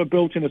Porsche's ever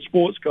built in a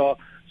sports car.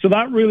 So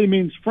that really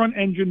means front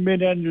engine,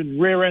 mid engine,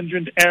 rear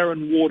engine, air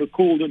and water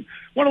cooled. And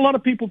when a lot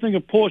of people think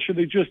of Porsche,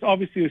 they just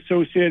obviously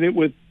associate it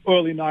with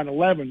early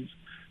 911s.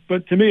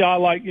 But to me, I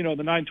like, you know,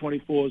 the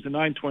 924s, the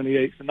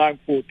 928s, the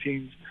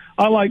 914s.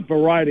 I like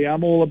variety.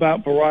 I'm all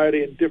about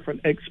variety and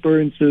different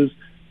experiences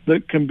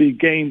that can be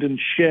gained and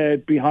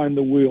shared behind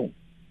the wheel.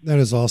 That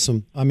is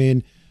awesome. I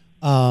mean,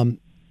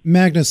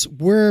 Magnus,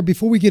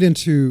 before we get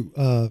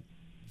into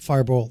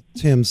Fireball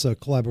Tim's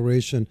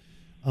collaboration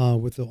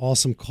with the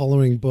awesome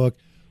coloring book,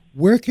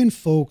 where can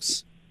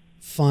folks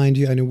find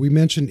you? I know we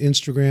mentioned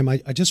Instagram.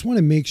 I just want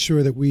to make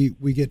sure that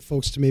we get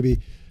folks to maybe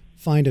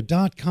find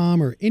a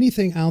 .com or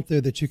anything out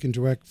there that you can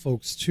direct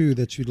folks to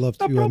that you'd love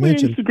to probably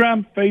mention.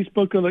 Instagram,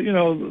 Facebook are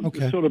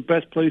the sort of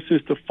best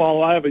places to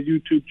follow. I have a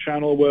YouTube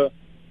channel where,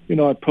 you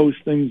know, I post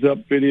things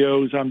up,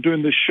 videos. I'm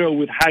doing this show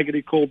with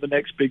Haggerty called The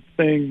Next Big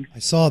Thing. I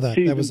saw that.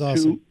 That was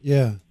awesome. 2.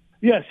 Yeah.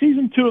 Yeah,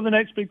 season 2 of The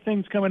Next Big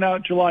Thing's coming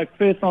out July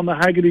 5th on the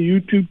Haggerty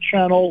YouTube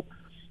channel.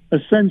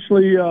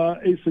 Essentially,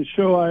 it's a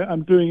show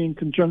I'm doing in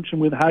conjunction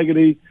with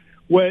Haggerty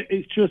where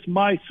it's just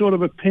my sort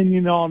of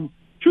opinion on,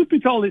 truth be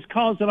told, it's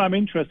cars that I'm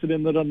interested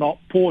in that are not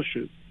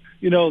Porsches.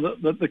 You know,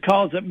 the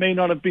cars that may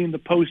not have been the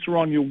poster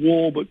on your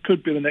wall, but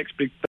could be the next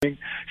big thing.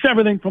 It's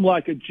everything from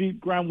like a Jeep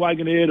Grand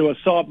Wagoneer to a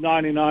Saab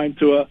 99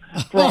 to a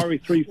Ferrari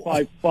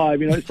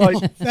 355. You know, it's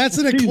like that's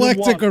an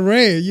eclectic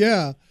array.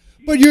 Yeah,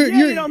 but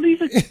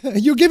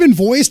you're giving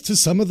voice to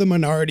some of the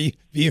minority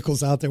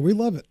vehicles out there. We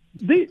love it.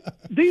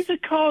 These are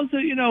cars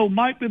that, you know,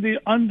 might be the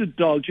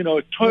underdogs. You know,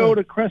 a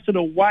Toyota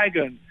Cressida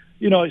wagon.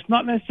 You know, it's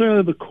not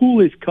necessarily the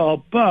coolest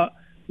car, but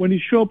when you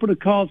show up at a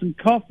Cars and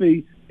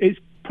Coffee, it's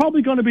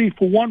probably going to be,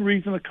 for one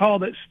reason, a car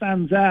that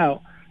stands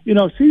out. You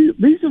know, see,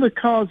 these are the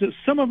cars that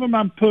some of them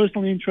I'm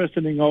personally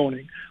interested in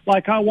owning.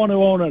 Like, I want to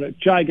own a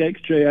Jag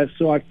XJS,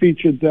 so I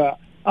featured that.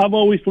 I've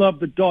always loved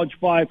the Dodge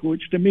Viper,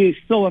 which to me is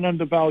still an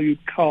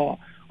undervalued car.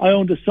 I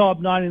owned a Saab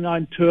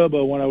 99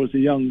 Turbo when I was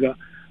younger.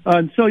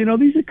 And so, you know,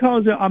 these are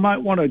cars that I might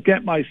want to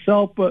get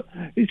myself, but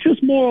it's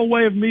just more a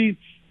way of me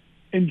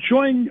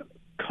enjoying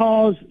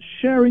cars,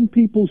 sharing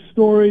people's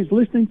stories,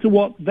 listening to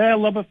what their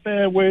love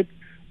affair with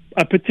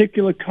a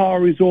particular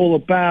car is all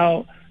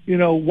about. You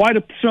know, why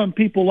do certain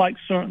people like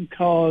certain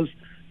cars?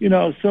 You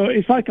know, so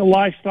it's like a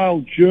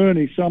lifestyle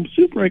journey. So I'm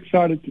super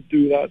excited to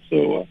do that.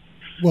 So,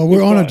 well,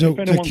 we're honored to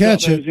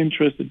catch it.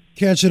 Interested,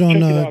 catch it on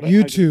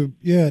YouTube.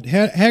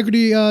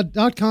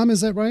 Haggerty.com,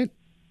 is that right?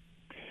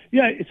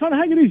 Yeah, it's on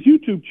Haggerty's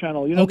YouTube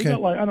channel. You know, okay.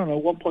 We got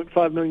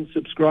 1.5 million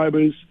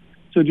subscribers.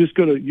 So just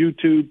go to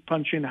YouTube,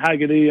 punch in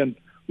Haggerty, and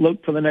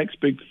look for The Next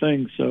Big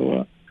Thing.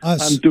 So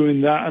I'm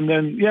doing that. And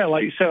then, yeah,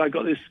 like you said, I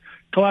got this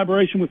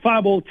collaboration with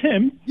Fireball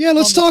Tim. Yeah,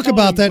 let's talk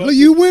about that.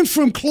 You went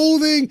from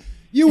clothing,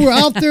 you were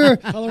out there,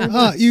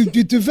 you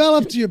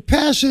developed your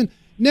passion,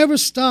 never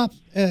stopped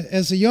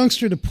as a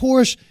youngster to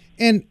Porsche.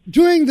 And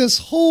during this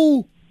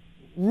whole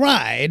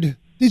ride,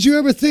 did you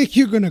ever think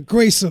you're going to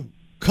grace a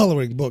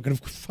coloring book, and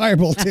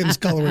Fireball Tim's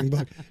coloring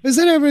book? Has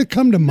that ever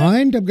come to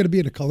mind? I'm going to be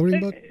in a coloring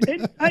book?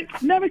 It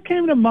never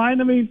came to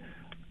mind. I mean,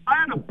 I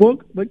had a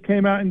book that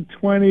came out in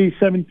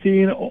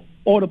 2017,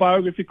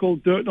 autobiography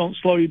called Dirt Don't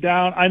Slow You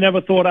Down. I never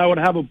thought I would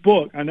have a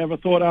book. I never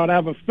thought I would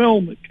have a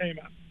film that came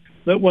out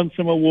that won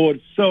some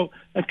awards. So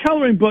a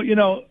coloring book, you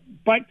know,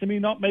 back to me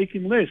not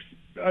making lists.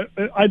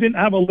 I didn't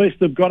have a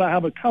list of gotta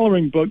have a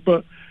coloring book,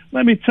 but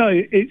let me tell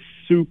you, it's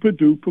super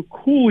duper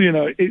cool. You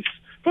know, it's,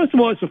 first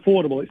of all, it's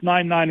affordable. It's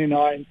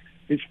 $9.99.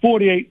 It's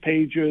 48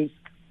 pages.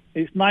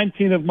 It's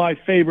 19 of my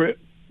favorite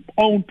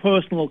own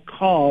personal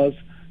cars.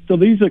 So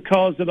these are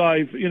cars that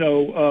I've, you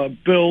know,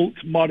 built,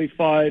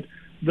 modified,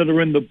 that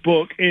are in the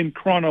book in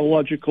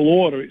chronological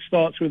order. It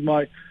starts with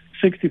my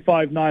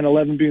 65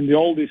 911 being the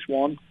oldest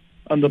one,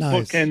 and the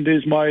bookend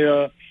is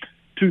my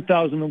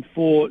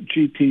 2004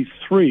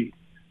 GT3.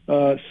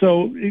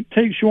 So it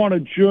takes you on a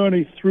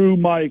journey through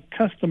my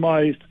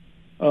customized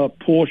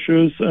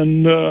Porsches,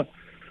 and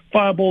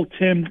Fireball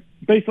Tim,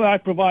 basically I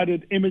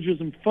provided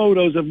images and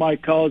photos of my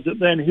cars that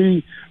then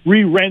he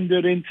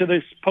re-rendered into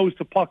this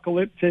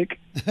post-apocalyptic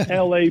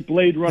LA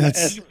Blade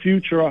Runner-esque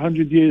future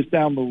 100 years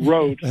down the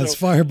road. That's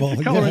Fireball.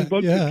 It's a coloring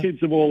book for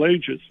kids of all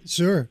ages.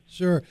 Sure.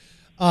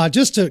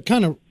 Just to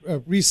kind of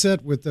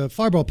reset with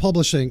Fireball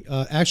Publishing,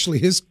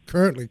 actually is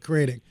currently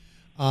creating,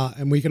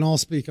 and we can all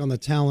speak on the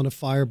talent of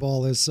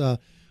Fireball as one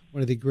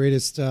of the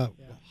greatest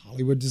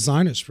Hollywood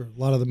designers for a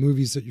lot of the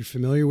movies that you're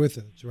familiar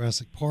with,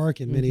 Jurassic Park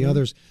and many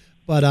others.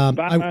 But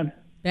Batman.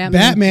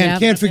 Batman, Yeah,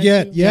 can't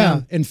forget.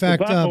 Yeah. In The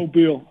fact,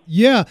 Batmobile.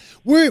 yeah.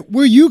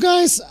 Were you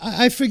guys?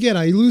 I forget.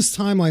 I lose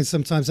timelines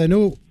sometimes. I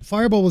know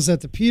Fireball was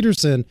at the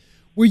Peterson.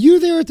 Were you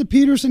there at the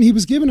Peterson? He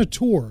was given a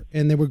tour,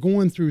 and they were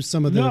going through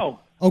some of the. No.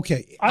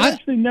 Okay. I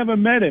actually never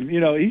met him.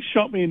 He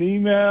shot me an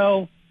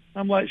email.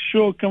 I'm like,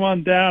 sure, come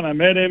on down. I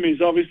met him. He's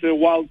obviously a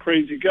wild,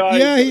 crazy guy.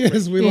 Yeah, he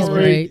is. We He's love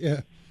great. him.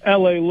 Yeah.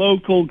 L.A.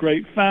 local,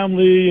 great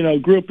family,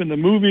 grew up in the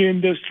movie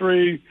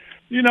industry,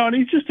 and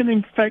he's just an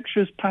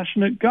infectious,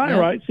 passionate guy, Yeah.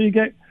 right? So you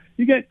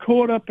get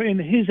caught up in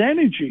his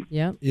energy.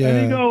 Yep. Yeah.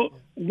 And you go,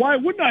 why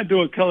wouldn't I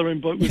do a coloring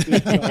book with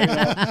this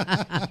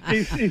guy?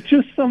 It's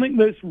just something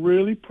that's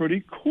really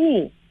pretty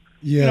cool.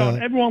 Yeah.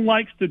 Everyone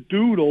likes to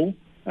doodle,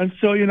 and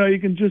so, you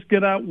can just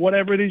get out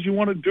whatever it is you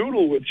want to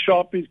doodle with,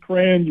 Sharpies,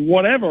 crayons,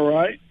 whatever,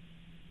 right?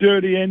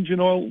 Dirty engine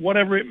oil,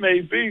 whatever it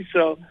may be.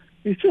 So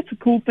it's just a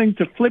cool thing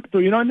to flip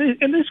through.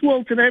 In this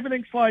world today,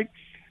 everything's like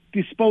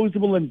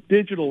disposable and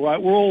digital, right?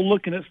 We're all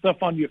looking at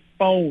stuff on your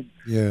phone.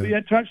 Yeah. But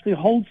yet to actually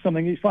hold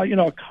something, it's like,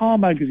 a car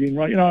magazine,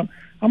 right?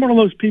 I'm one of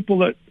those people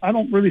that I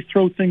don't really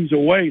throw things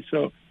away.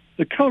 So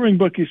the coloring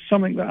book is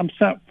something that I'm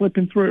sat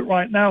flipping through it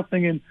right now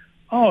thinking,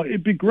 oh,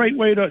 it'd be a great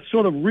way to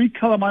sort of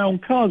recolor my own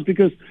cars,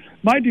 because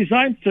my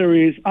design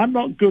theory is I'm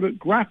not good at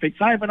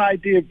graphics. I have an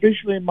idea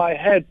visually in my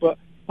head, but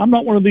I'm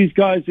not one of these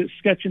guys that's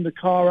sketching the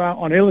car out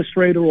on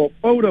Illustrator or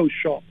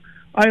Photoshop.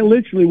 I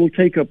literally will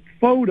take a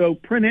photo,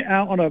 print it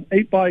out on an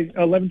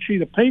 8x11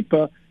 sheet of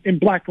paper in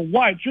black and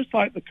white, just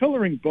like the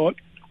coloring book,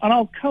 and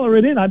I'll color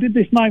it in. I did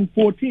this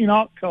 914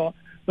 art car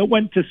that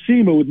went to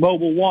SEMA with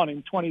Mobile One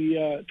in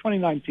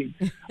 2019.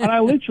 And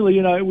I literally,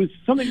 it was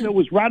something that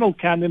was rattle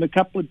canned in a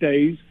couple of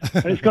days,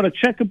 and it's got a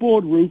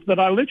checkerboard roof that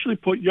I literally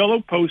put yellow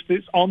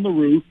Post-its on the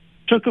roof,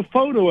 took a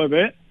photo of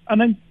it,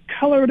 and then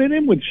colored it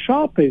in with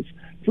Sharpies.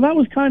 So that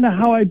was kind of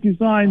how I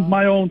designed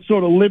my own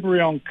sort of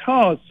livery on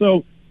cars.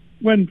 So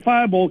when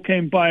Fireball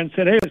came by and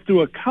said, hey, let's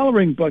do a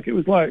coloring book, it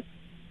was like,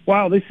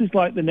 wow, this is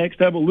like the next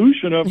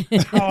evolution of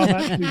how I'm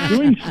actually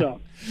doing stuff.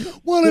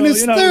 Well, So, and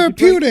it's it was a great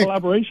therapeutic.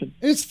 collaboration.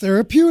 It's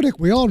therapeutic.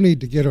 We all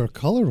need to get our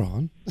color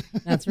on.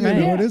 That's right.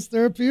 It is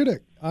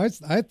therapeutic. I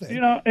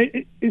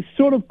think. It's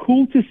sort of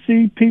cool to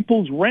see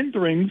people's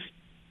renderings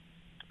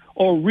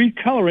or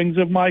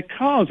recolorings of my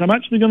cars. I'm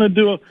actually going to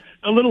do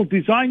a little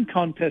design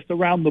contest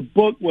around the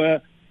book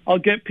where I'll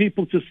get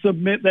people to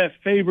submit their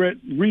favorite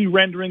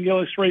re-rendering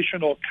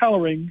illustration or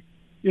coloring,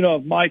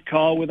 of my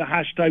car with a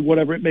hashtag,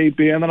 whatever it may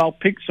be, and then I'll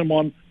pick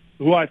someone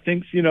who I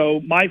think's,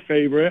 my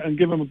favorite and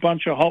give them a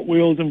bunch of Hot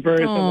Wheels and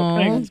various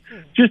other things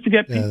just to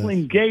get people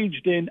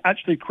engaged in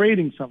actually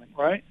creating something,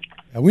 right?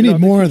 Yeah, we need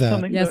more of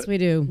that. Yes, we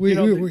do.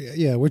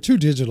 We're too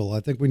digital. I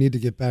think we need to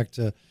get back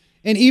to,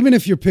 and even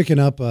if you're picking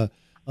up a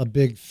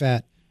big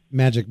fat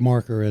magic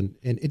marker, and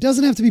it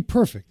doesn't have to be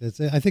perfect.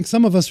 I think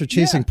some of us are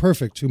chasing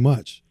perfect too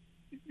much.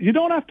 You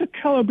don't have to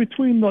color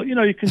between the,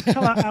 you can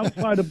color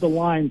outside of the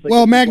lines.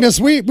 Well, Magnus,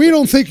 we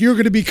don't think you're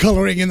going to be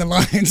coloring in the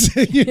lines.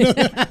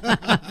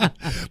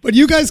 But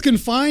you guys can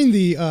find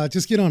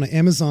just get on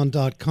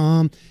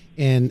Amazon.com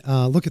and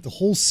look at the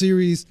whole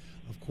series.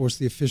 Of course,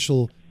 the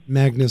official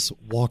Magnus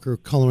Walker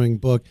coloring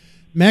book.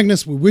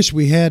 Magnus, we wish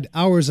we had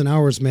hours and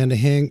hours, man, to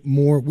hang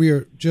more. We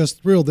are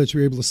just thrilled that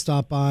you're able to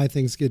stop by.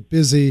 Things get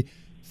busy.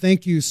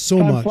 Thank you so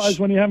Time much. flies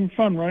when you're having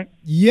fun, right?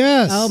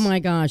 Yes. Oh, my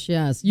gosh,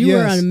 yes. You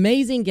were an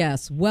amazing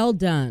guest. Well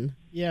done.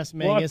 Yes,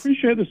 Well, I Magus.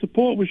 appreciate the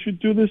support. We should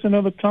do this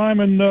another time.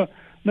 And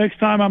next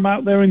time I'm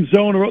out there in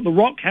Zona or at the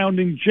Rock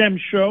Hounding Gem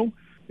Show,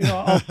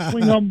 I'll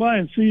swing on by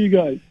and see you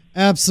guys.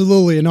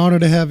 Absolutely. An honor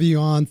to have you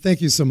on. Thank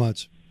you so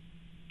much.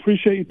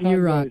 Appreciate your time, You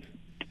rock. guys.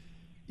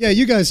 Yeah,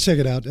 you guys check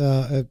it out.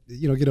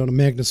 Get on a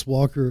Magnus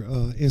Walker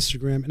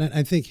Instagram, and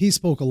I think he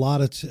spoke a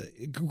lot of.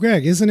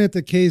 Greg, isn't it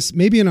the case?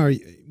 Maybe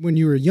when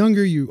you were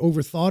younger, you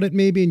overthought it,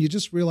 maybe, and you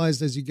just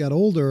realized as you got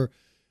older,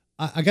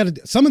 I got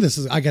to some of this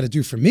is I got to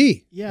do for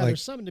me. Yeah,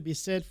 there's something to be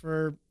said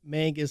for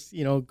Magus.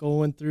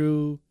 Going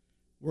through,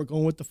 we're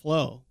going with the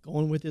flow,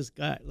 going with his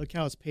gut. Look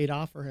how it's paid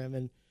off for him,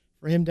 and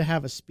for him to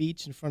have a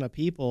speech in front of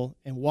people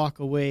and walk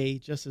away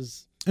just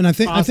as. And I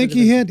think positive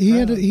he as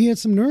the he had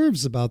some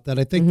nerves about that.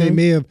 I think they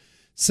may have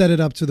set it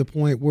up to the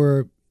point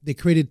where they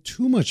created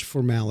too much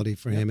formality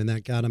for him, and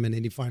that got him. And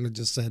then he finally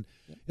just said,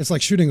 "It's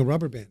like shooting a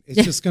rubber band.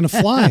 It's just going to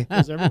fly.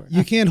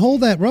 You can't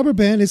hold that rubber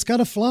band. It's got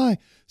to fly."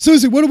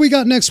 Susie, what do we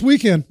got next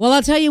weekend? Well,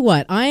 I'll tell you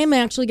what. I am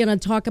actually going to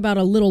talk about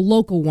a little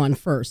local one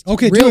first.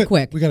 Okay, real do it.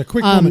 quick. We got a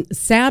quick moment.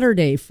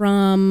 Saturday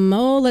from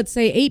let's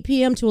say 8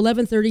 p.m. to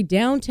 11:30,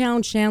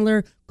 downtown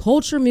Chandler.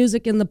 Culture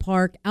music in the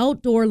park,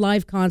 outdoor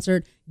live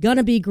concert.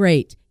 Gonna be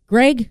great.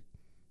 Greg,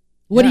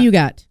 what do you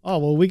got? Oh,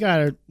 well, we got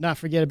to not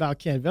forget about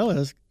Ken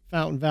Villa's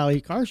Fountain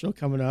Valley Car Show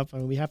coming up. I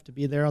mean, we have to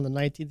be there on the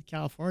 19th of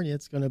California.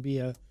 It's going to be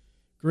a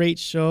Great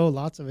show,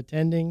 lots of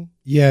attending.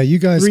 Yeah, you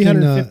guys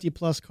 350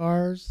 plus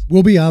cars.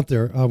 We'll be out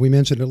there. We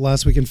mentioned it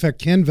last week. In fact,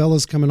 Ken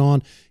Vella's coming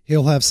on.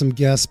 He'll have some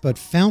guests. But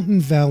Fountain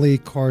Valley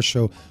Car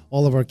Show,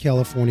 all of our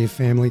California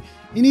family,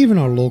 and even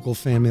our local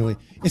family.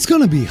 It's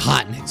going to be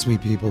hot next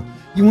week, people.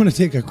 You want to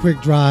take a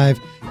quick drive.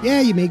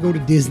 Yeah, you may go to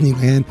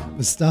Disneyland,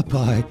 but stop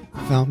by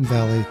Fountain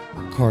Valley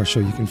Car Show.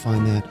 You can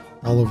find that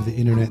all over the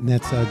internet. And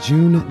that's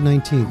June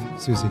 19th,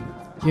 Susie.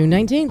 June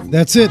 19th.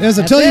 That's it. As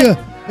I tell you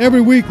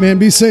every week, man,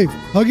 be safe,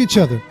 hug each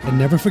other, and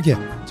never forget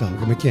to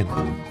hug a mechanic.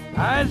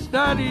 I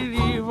studied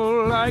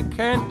evil, I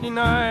can't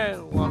deny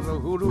it. Was a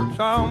hoodoo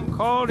charm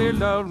called He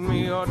Loved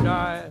Me or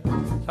Die.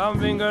 Some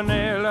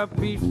fingernail, a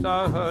piece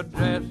of her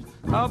dress,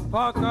 a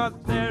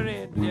pocket there,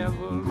 a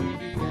devil,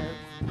 yes.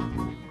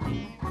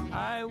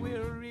 I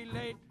will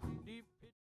relate